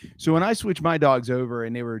that so when I switched my dogs over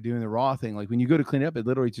and they were doing the raw thing, when you go to clean up, it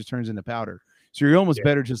literally just turns into powder. So you're almost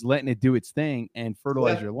better just letting it do its thing and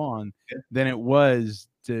fertilize your lawn than it was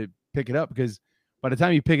to pick it up because by the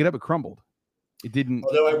time you pick it up, it crumbled. It didn't.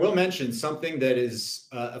 Although I will mention something that is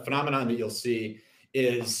a phenomenon that you'll see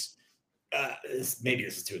is maybe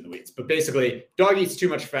this is too in the weeds, but basically dog eats too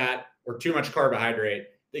much fat or too much carbohydrate.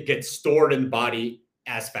 It gets stored in the body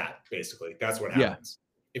as fat. Basically, that's what happens.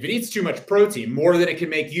 If it eats too much protein, more than it can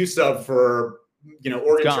make use of for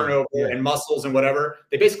organ turnover and muscles and whatever,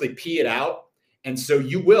 they basically pee it out. And so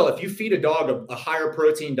you will, if you feed a dog a higher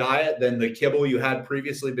protein diet than the kibble you had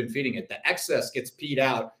previously been feeding it, the excess gets peed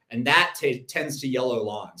out and that tends to yellow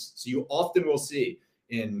lawns. So you often will see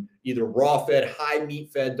in either raw fed, high meat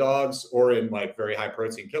fed dogs or in very high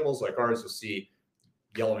protein kibbles like ours, you'll see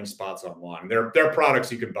yellowing spots on lawn. There are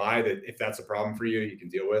products you can buy that if that's a problem for you, you can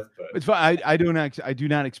deal with. But it's fine. I do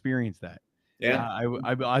not experience that. Yeah,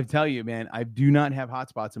 I tell you, man, I do not have hot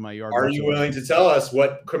spots in my yard. Are you willing to tell us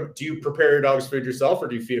do you prepare your dog's food yourself or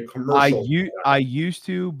do you feed a commercial? I used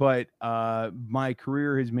to, but my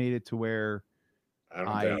career has made it to where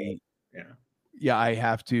I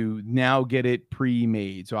have to now get it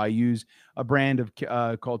pre-made. So I use a brand of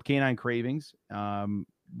called Canine Cravings,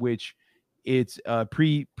 which it's a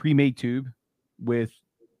pre-made tube with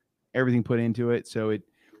everything put into it. So it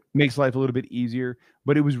makes life a little bit easier,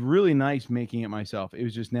 but it was really nice making it myself. It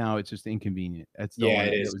was just it's just inconvenient. That's the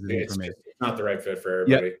it is. It's not the right fit for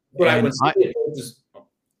everybody. Yeah. But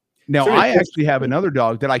I actually have another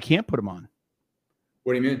dog that I can't put him on.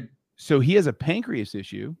 What do you mean? So he has a pancreas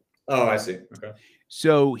issue. Oh, I see. Okay.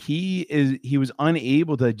 So he was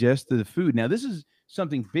unable to digest the food. Now this is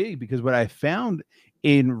something big because what I found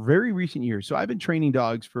in very recent years. So I've been training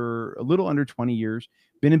dogs for a little under 20 years.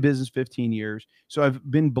 Been in business 15 years. So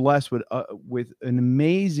I've been blessed with an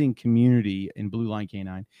amazing community in Blue Line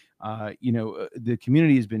Canine. The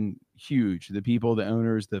community has been huge. The people, the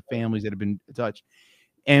owners, the families that have been touched.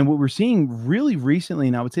 And what we're seeing really recently,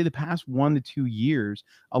 and I would say the past 1 to 2 years,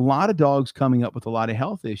 a lot of dogs coming up with a lot of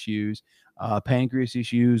health issues, pancreas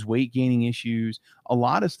issues, weight gaining issues, a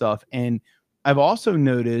lot of stuff. And I've also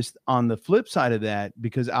noticed on the flip side of that,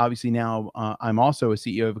 because obviously now I'm also a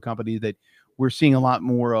CEO of a company, that we're seeing a lot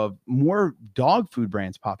more dog food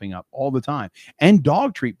brands popping up all the time, and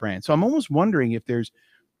dog treat brands. So I'm almost wondering if there's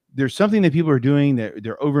something that people are doing, that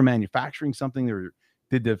they're over manufacturing something.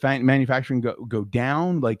 Did the manufacturing go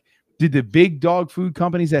down? Like, did the big dog food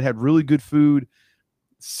companies that had really good food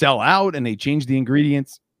sell out and they changed the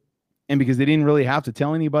ingredients? And because they didn't really have to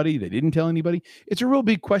tell anybody, they didn't tell anybody. It's a real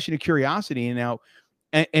big question of curiosity. And now,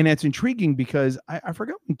 and it's intriguing because I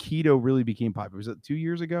forgot when keto really became popular. Was it 2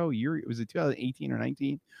 years ago? Was it 2018 or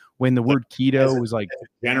 19 when the word keto was like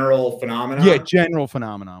general phenomenon? Yeah, general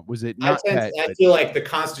phenomenon. Was it not? I feel like the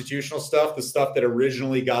constitutional stuff, the stuff that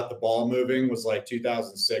originally got the ball moving, was like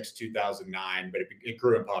 2006, 2009, but it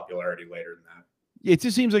grew in popularity later than that. It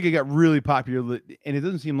just seems like it got really popular, and it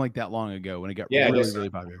doesn't seem like that long ago when it got really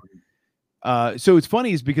popular. So it's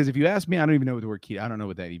funny is because if you ask me, I don't even know what the word keto, I don't know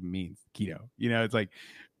what that even means. Keto, it's like,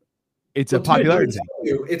 it's a popularity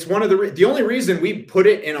thing. It's one of the only reason we put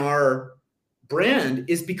it in our brand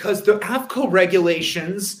is because the AAFCO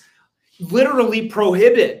regulations literally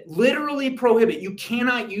prohibit. You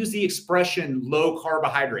cannot use the expression low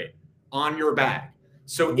carbohydrate on your bag.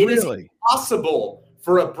 So it is impossible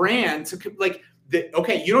for a brand to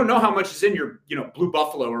okay, you don't know how much is in your, Blue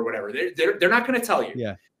Buffalo or whatever. They're not going to tell you.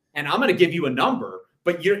 Yeah. And I'm going to give you a number,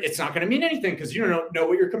 but it's not going to mean anything because you don't know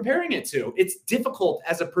what you're comparing it to. It's difficult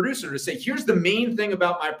as a producer to say, here's the main thing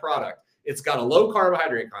about my product. It's got a low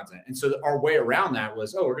carbohydrate content. And so our way around that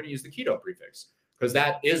was, we're going to use the keto prefix because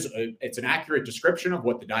that it's an accurate description of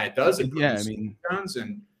what the diet does. And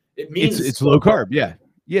it means it's low carb. Yeah.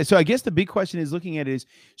 Yeah. So I guess the big question is looking at it is,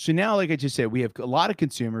 so now, like I just said, we have a lot of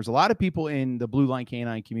consumers, a lot of people in the Blue Line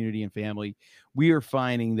Canine community and family. We are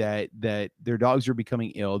finding that their dogs are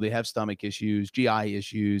becoming ill. They have stomach issues, GI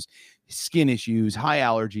issues, skin issues, high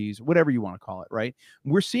allergies, whatever you want to call it. Right.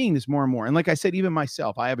 We're seeing this more and more. And like I said, even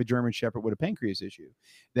myself, I have a German Shepherd with a pancreas issue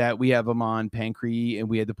that we have him on Pancre and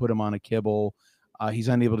we had to put him on a kibble. He's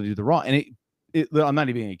unable to do the raw. And I'm not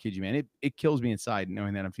even going to kid you, man. It kills me inside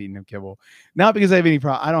knowing that I'm feeding him kibble. Not because I have any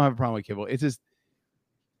problem. I don't have a problem with kibble. It's just,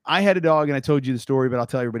 I had a dog, and I told you the story, but I'll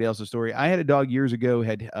tell everybody else the story. I had a dog years ago,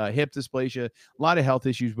 had hip dysplasia, a lot of health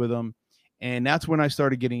issues with him. And that's when I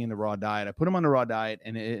started getting into raw diet. I put him on the raw diet,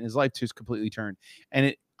 and his life just completely turned.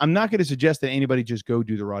 And I'm not going to suggest that anybody just go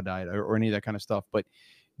do the raw diet or any of that kind of stuff, but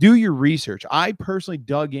do your research. I personally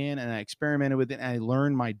dug in and I experimented with it and I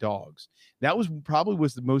learned my dogs. That was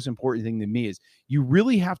the most important thing to me is you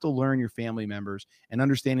really have to learn your family members and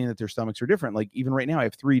understanding that their stomachs are different. Like even right now I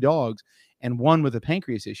have 3 dogs and one with a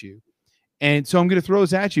pancreas issue. And so I'm going to throw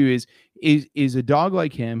this at you is a dog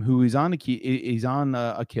like him who is on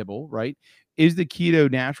a kibble, right? Is the keto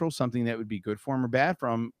natural something that would be good for him or bad for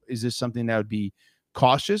him? Is this something that would be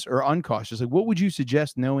cautious or uncautious? Like what would you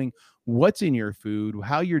suggest knowing what's in your food,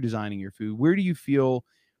 how you're designing your food? Where do you feel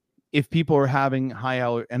if people are having high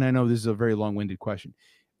allergy? And I know this is a very long-winded question,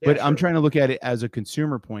 but sure. I'm trying to look at it as a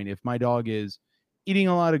consumer point. If my dog is eating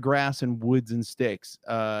a lot of grass and woods and sticks,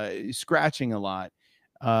 scratching a lot,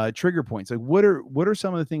 trigger points, like what are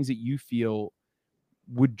some of the things that you feel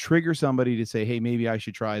would trigger somebody to say, hey, maybe I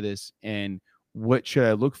should try this? And what should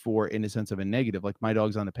I look for in a sense of a negative? Like my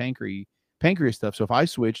dog's on the pancreas stuff. So if I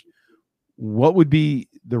switched, what would be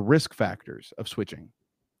the risk factors of switching?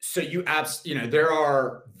 So there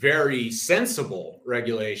are very sensible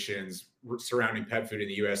regulations surrounding pet food in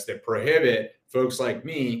the U.S. that prohibit folks like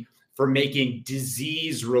me from making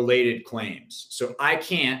disease-related claims. So I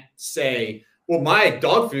can't say, well, my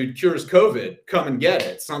dog food cures COVID, come and get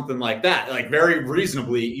it. Something like that. Like very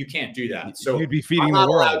reasonably, you can't do that. So you'd be feeding the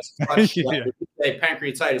world. Say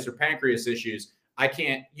pancreatitis or pancreas issues. I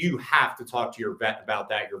can't, you have to talk to your vet about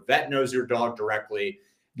that. Your vet knows your dog directly.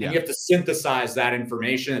 And you have to synthesize that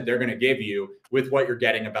information that they're going to give you with what you're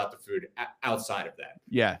getting about the food outside of that.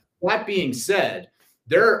 Yeah. That being said,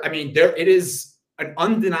 it is an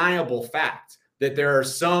undeniable fact that there are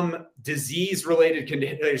some disease-related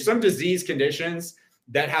conditions, some disease conditions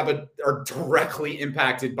that are directly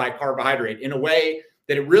impacted by carbohydrate in a way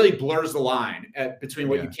that it really blurs the line between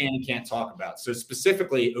what you can and can't talk about. So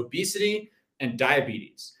specifically obesity and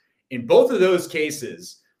diabetes. In both of those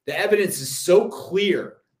cases, the evidence is so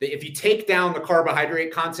clear that if you take down the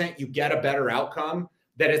carbohydrate content, you get a better outcome,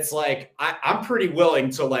 that it's like, I'm pretty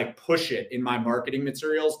willing to like push it in my marketing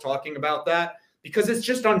materials talking about that because it's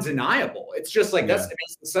just undeniable. It's just like, that's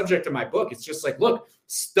the subject of my book. It's just like, look,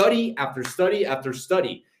 study after study after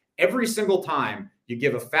study, every single time You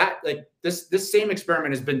give a fat, like this same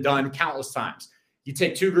experiment has been done countless times. You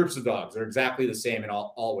take two groups of dogs, they're exactly the same in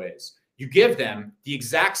all ways. You give them the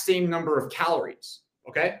exact same number of calories.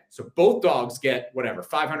 Okay. So both dogs get whatever,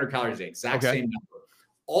 500 calories a day, exact same number.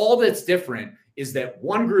 All that's different is that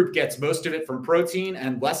one group gets most of it from protein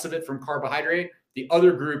and less of it from carbohydrate. The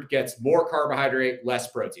other group gets more carbohydrate, less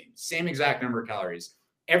protein, same exact number of calories.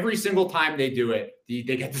 Every single time they do it, they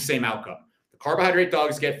get the same outcome. The carbohydrate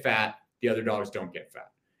dogs get fat. The other dogs don't get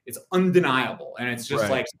fat. It's undeniable. And it's just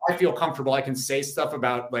like, I feel comfortable. I can say stuff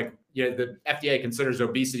about like, the FDA considers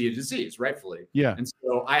obesity a disease, rightfully. Yeah. And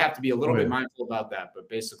so I have to be a little bit mindful about that. But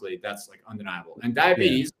basically that's like undeniable. And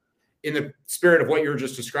diabetes, in the spirit of what you were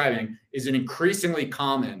just describing, is an increasingly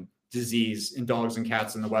common disease in dogs and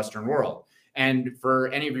cats in the Western world. And for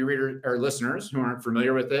any of your readers or listeners who aren't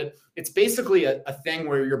familiar with it, it's basically a thing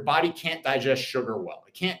where your body can't digest sugar well.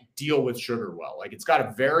 It can't deal with sugar well. Like it's got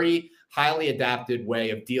a very highly adapted way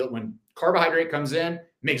of when carbohydrate comes in,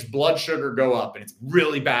 makes blood sugar go up, and it's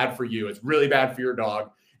really bad for you. It's really bad for your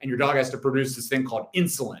dog. And your dog has to produce this thing called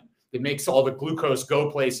insulin that makes all the glucose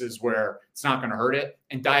go places where it's not going to hurt it.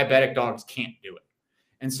 And diabetic dogs can't do it.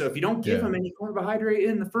 And so if you don't give them any carbohydrate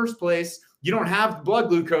in the first place, you don't have the blood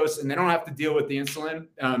glucose and they don't have to deal with the insulin.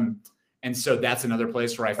 And so that's another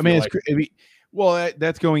place where I feel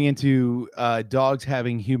that's going into dogs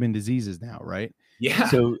having human diseases now, right? Yeah.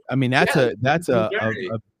 So, I mean, that's a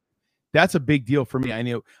big deal for me.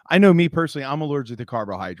 I know me personally, I'm allergic to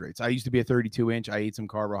carbohydrates. I used to be a 32-inch. I ate some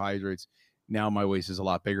carbohydrates. Now my waist is a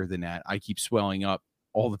lot bigger than that. I keep swelling up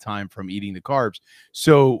all the time from eating the carbs.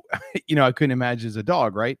 So, I couldn't imagine as a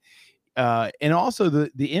dog, right? And also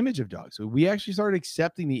the image of dogs. So we actually started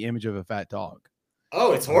accepting the image of a fat dog.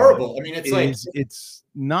 Oh, it's horrible. I mean, it's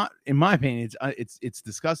not, in my opinion, it's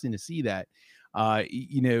disgusting to see that.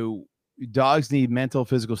 Dogs need mental,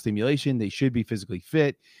 physical stimulation. They should be physically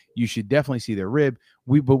fit. You should definitely see their rib.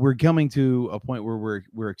 But we're coming to a point where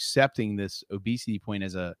we're accepting this obesity point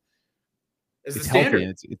as it's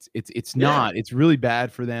healthy. It's not. It's really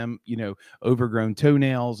bad for them. Overgrown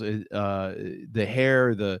toenails, the hair,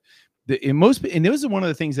 and this is one of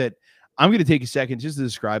the things that I'm going to take a second just to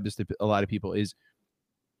describe this to a lot of people is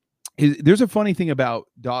there's a funny thing about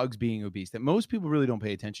dogs being obese that most people really don't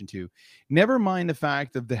pay attention to. Never mind the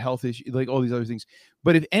fact of the health issue, like all these other things.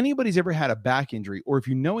 But if anybody's ever had a back injury, or if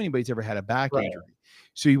anybody's ever had a back injury,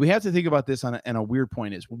 so we have to think about this on a weird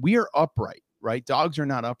point is we are upright, right? Dogs are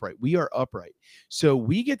not upright. We are upright. So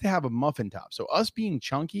we get to have a muffin top. So us being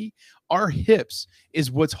chunky, our hips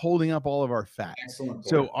is what's holding up all of our fat. Excellent.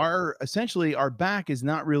 So our back is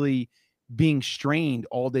not really being strained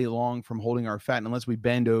all day long from holding our fat unless we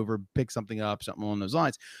bend over, pick something up, something along those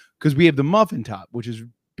lines, because we have the muffin top, which is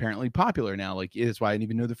apparently popular now. Like that's why I didn't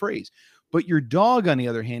even know the phrase. But your dog, on the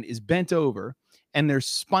other hand, is bent over and their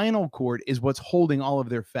spinal cord is what's holding all of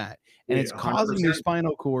their fat. And it's causing 100%. Their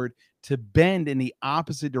spinal cord to bend in the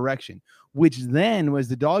opposite direction, which then as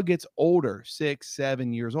the dog gets older, 6,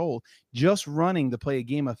 7 years old, just running to play a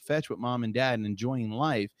game of fetch with mom and dad and enjoying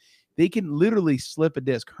life, they can literally slip a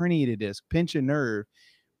disc, herniate a disc, pinch a nerve.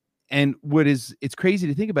 And it's crazy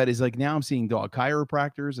to think about is like now I'm seeing dog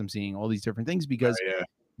chiropractors. I'm seeing all these different things because,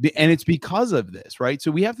 and it's because of this, right? So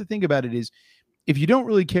we have to think about it is if you don't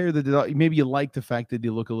really care that the dog, maybe you like the fact that they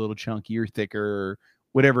look a little chunky or thicker or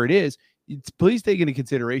whatever it is, please take into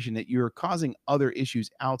consideration that you're causing other issues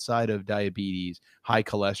outside of diabetes, high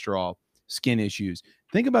cholesterol, skin issues.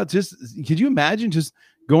 Think about could you imagine just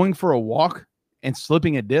going for a walk and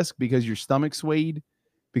slipping a disc because your stomach swayed?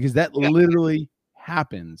 Because that literally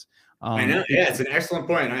happens. I know. Yeah, it's an excellent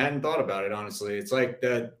point. I hadn't thought about it, honestly. It's like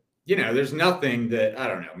that, there's nothing that, I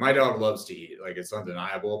don't know. My dog loves to eat. Like it's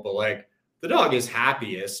undeniable, but like the dog is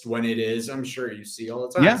happiest when it is, I'm sure you see all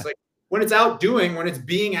the time. Yeah. It's like when it's out when it's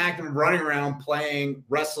being active, running around, playing,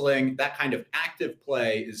 wrestling, that kind of active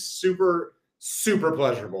play is super, super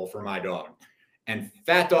pleasurable for my dog. And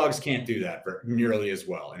fat dogs can't do that nearly as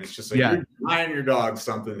well. And it's just like you're denying your dog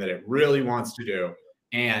something that it really wants to do,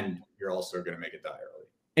 and you're also going to make it die early.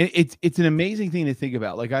 And it's an amazing thing to think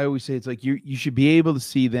about. Like I always say, it's like you should be able to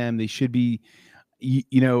see them. They should be,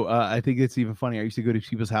 I think it's even funny. I used to go to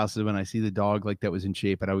people's houses when I see the dog like that was in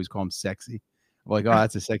shape, and I always call him sexy. I'm like, oh,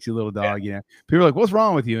 that's a sexy little dog. People are like, what's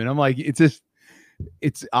wrong with you? And I'm like, it's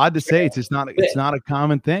odd to say. It's just not a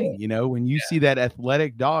common thing. When you see that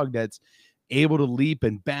athletic dog that's able to leap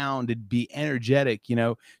and bound and be energetic,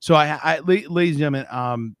 So ladies and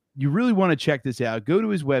gentlemen, you really want to check this out. Go to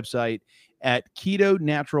his website at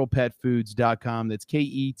ketonaturalpetfoods.com. That's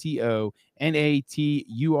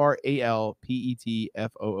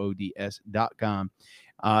KETONATURALPETFOODS.com.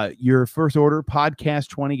 Your first order, podcast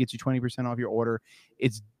 20, gets you 20% off your order.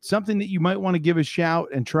 It's something that you might want to give a shout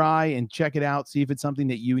and try and check it out. See if it's something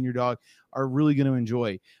that you and your dog are really going to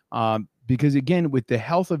enjoy. Because again, with the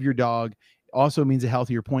health of your dog also means a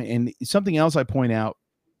healthier point. And something else I point out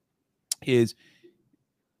is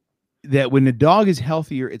that when the dog is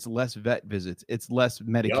healthier, it's less vet visits, it's less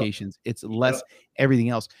medications, it's less everything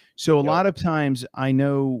else. So a lot of times, I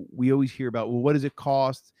know we always hear about, well, what does it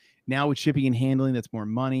cost? Now with shipping and handling, that's more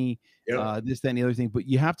money, this, that, and the other thing. But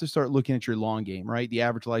you have to start looking at your long game, right? The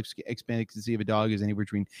average life expectancy of a dog is anywhere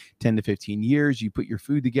between 10 to 15 years. You put your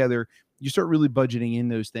food together, you start really budgeting in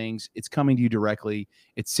those things. It's coming to you directly.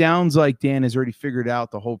 It sounds like Dan has already figured out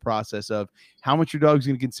the whole process of how much your dog's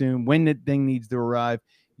going to consume, when the thing needs to arrive.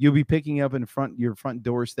 You'll be picking up in your front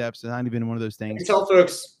doorsteps. It's not even one of those things. I tell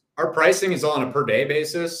folks our pricing is on a per day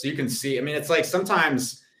basis. So you can see, I mean, it's like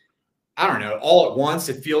sometimes, I don't know, all at once,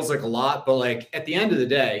 it feels like a lot, but like at the end of the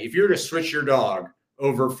day, if you were to switch your dog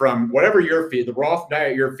over from whatever you're feeding, the raw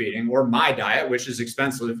diet you're feeding, or my diet, which is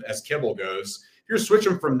expensive as kibble goes, if you're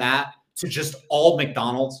switching from that to just all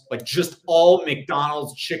McDonald's, like just all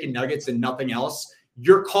McDonald's chicken nuggets and nothing else,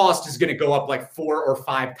 your cost is going to go up like 4 or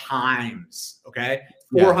 5 times. Okay.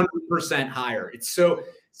 400% higher. It's so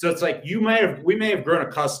it's like we may have grown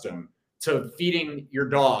accustomed to feeding your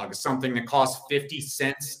dog something that costs 50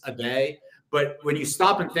 cents a day. But when you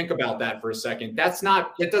stop and think about that for a second,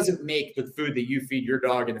 it doesn't make the food that you feed your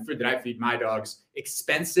dog and the food that I feed my dogs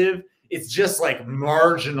expensive. It's just like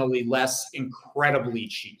marginally less incredibly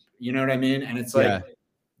cheap. You know what I mean? And it's like,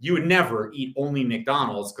 you would never eat only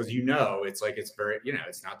McDonald's because it's like, it's very,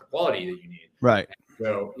 it's not the quality that you need. Right. And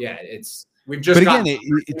so we've but just again,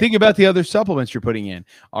 think about the other supplements you're putting in.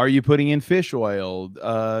 Are you putting in fish oil?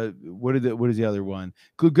 What is the other one?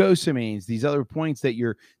 Glucosamines, these other points that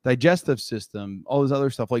your digestive system, all this other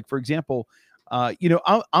stuff. Like, for example,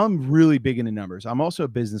 I'm really big into numbers. I'm also a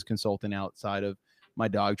business consultant outside of my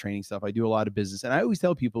dog training stuff. I do a lot of business, and I always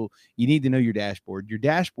tell people you need to know your dashboard. Your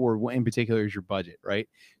dashboard in particular is your budget, right?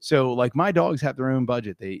 So like my dogs have their own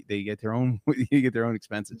budget. They get their own, you get their own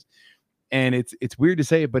expenses. And it's weird to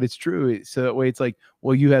say it, but it's true. So that way it's like,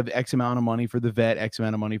 well, you have X amount of money for the vet, X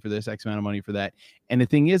amount of money for this, X amount of money for that. And the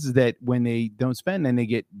thing is that when they don't spend, then they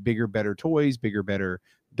get bigger, better toys, bigger, better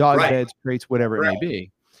dog beds, crates, whatever it may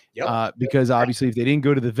be. Because obviously if they didn't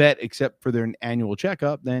go to the vet except for their annual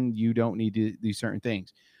checkup, then you don't need to do certain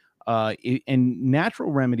things. And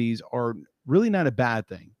natural remedies are really not a bad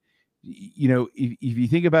thing. If you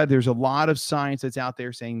think about it, there's a lot of science that's out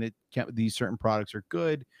there saying that these certain products are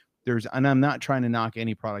good. And I'm not trying to knock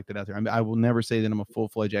any product that's out there. I will never say that I'm a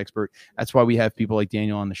full-fledged expert. That's why we have people like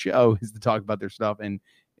Daniel on the show, is to talk about their stuff and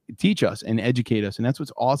teach us and educate us. And that's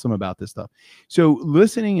what's awesome about this stuff. So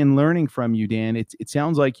listening and learning from you, Dan, it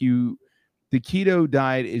sounds like the keto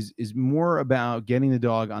diet is more about getting the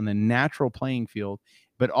dog on the natural playing field,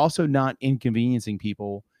 but also not inconveniencing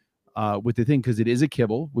people with the thing, because it is a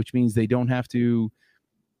kibble, which means they don't have to.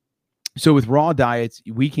 So with raw diets,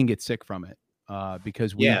 we can get sick from it.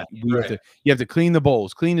 Because you have to clean the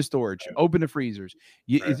bowls, clean the storage, open the freezers.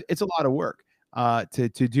 It's a lot of work to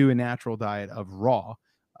do a natural diet of raw.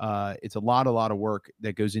 It's a lot of work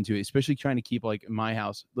that goes into it, especially trying to keep, like in my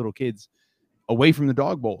house, little kids away from the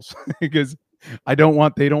dog bowls because they don't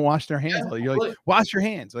wash their hands. You're like, wash your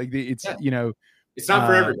hands. Like it's not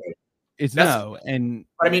for everybody.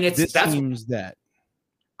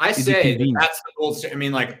 I say that's the gold. I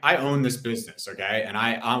mean, like, I own this business, okay? And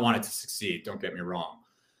I want it to succeed. Don't get me wrong.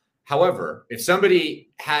 However, if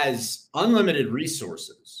somebody has unlimited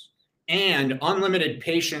resources and unlimited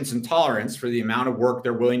patience and tolerance for the amount of work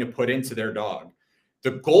they're willing to put into their dog, the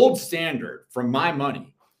gold standard from my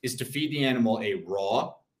money is to feed the animal a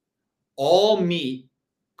raw, all meat,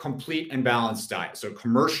 complete and balanced diet. So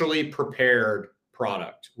commercially prepared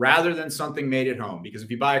product rather than something made at home. Because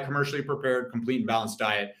if you buy a commercially prepared, complete and balanced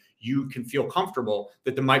diet, you can feel comfortable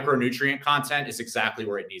that the micronutrient content is exactly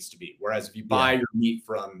where it needs to be. Whereas if you buy your meat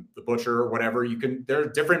from the butcher or whatever, there are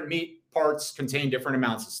different meat parts contain different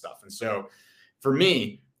amounts of stuff. And so for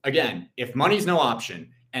me, again, if money's no option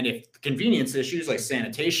and if convenience issues like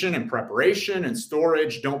sanitation and preparation and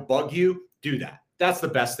storage don't bug you, do that. That's the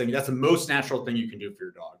best thing. That's the most natural thing you can do for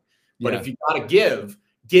your dog. But if you got to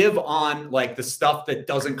give on like the stuff that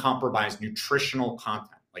doesn't compromise nutritional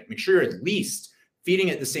content. Like make sure you're at least feeding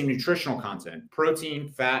it the same nutritional content, protein,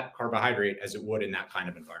 fat, carbohydrate, as it would in that kind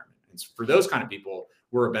of environment. And for those kind of people,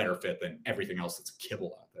 we're a better fit than everything else that's a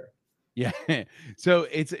kibble out there. Yeah. So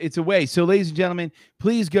it's a way. So ladies and gentlemen,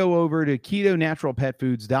 please go over to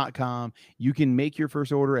ketonaturalpetfoods.com. You can make your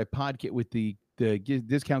first order at podcast with the the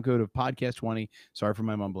discount code of podcast20. Sorry for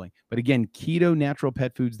my mumbling. But again,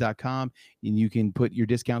 ketonaturalpetfoods.com, and you can put your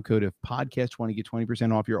discount code of podcast20, get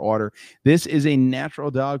 20% off your order. This is a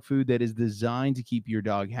natural dog food that is designed to keep your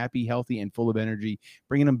dog happy, healthy, and full of energy,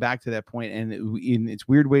 bringing them back to that point. And it's a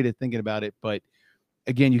weird way to thinking about it, but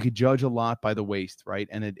again, you could judge a lot by the waste, right?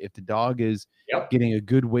 And if the dog is getting a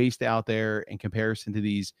good waste out there in comparison to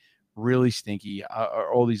these really stinky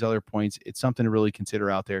or all these other points, it's something to really consider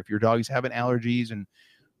out there. If your dog is having allergies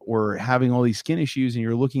or having all these skin issues and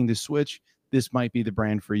you're looking to switch, this might be the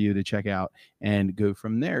brand for you to check out and go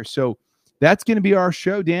from there. So that's going to be our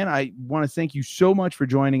show, Dan. I want to thank you so much for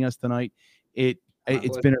joining us tonight. It's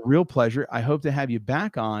been a real pleasure. I hope to have you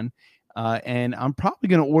back on, and I'm probably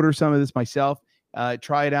going to order some of this myself.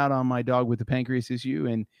 Try it out on my dog with the pancreas issue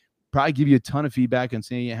and probably give you a ton of feedback and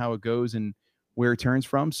seeing how it goes and where it turns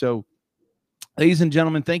from. So, ladies and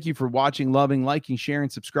gentlemen, thank you for watching, loving, liking, sharing,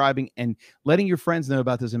 subscribing, and letting your friends know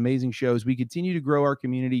about this amazing show as we continue to grow our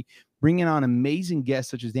community, bringing on amazing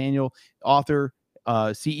guests such as Daniel, author,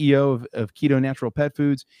 CEO of Keto Natural Pet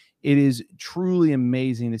Foods. It is truly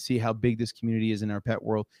amazing to see how big this community is in our pet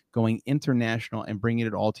world, going international and bringing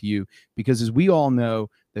it all to you. Because as we all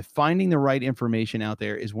know, that finding the right information out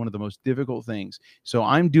there is one of the most difficult things. So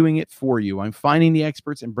I'm doing it for you. I'm finding the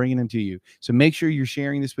experts and bringing them to you. So make sure you're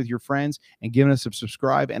sharing this with your friends and giving us a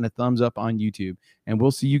subscribe and a thumbs up on YouTube. And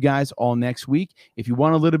we'll see you guys all next week. If you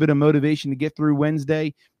want a little bit of motivation to get through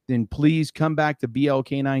Wednesday, then please come back to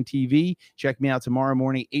BLK9 TV. Check me out tomorrow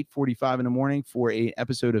morning, 8:45 in the morning, for an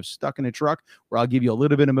episode of Stuck in a Truck, where I'll give you a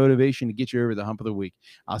little bit of motivation to get you over the hump of the week.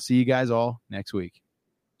 I'll see you guys all next week.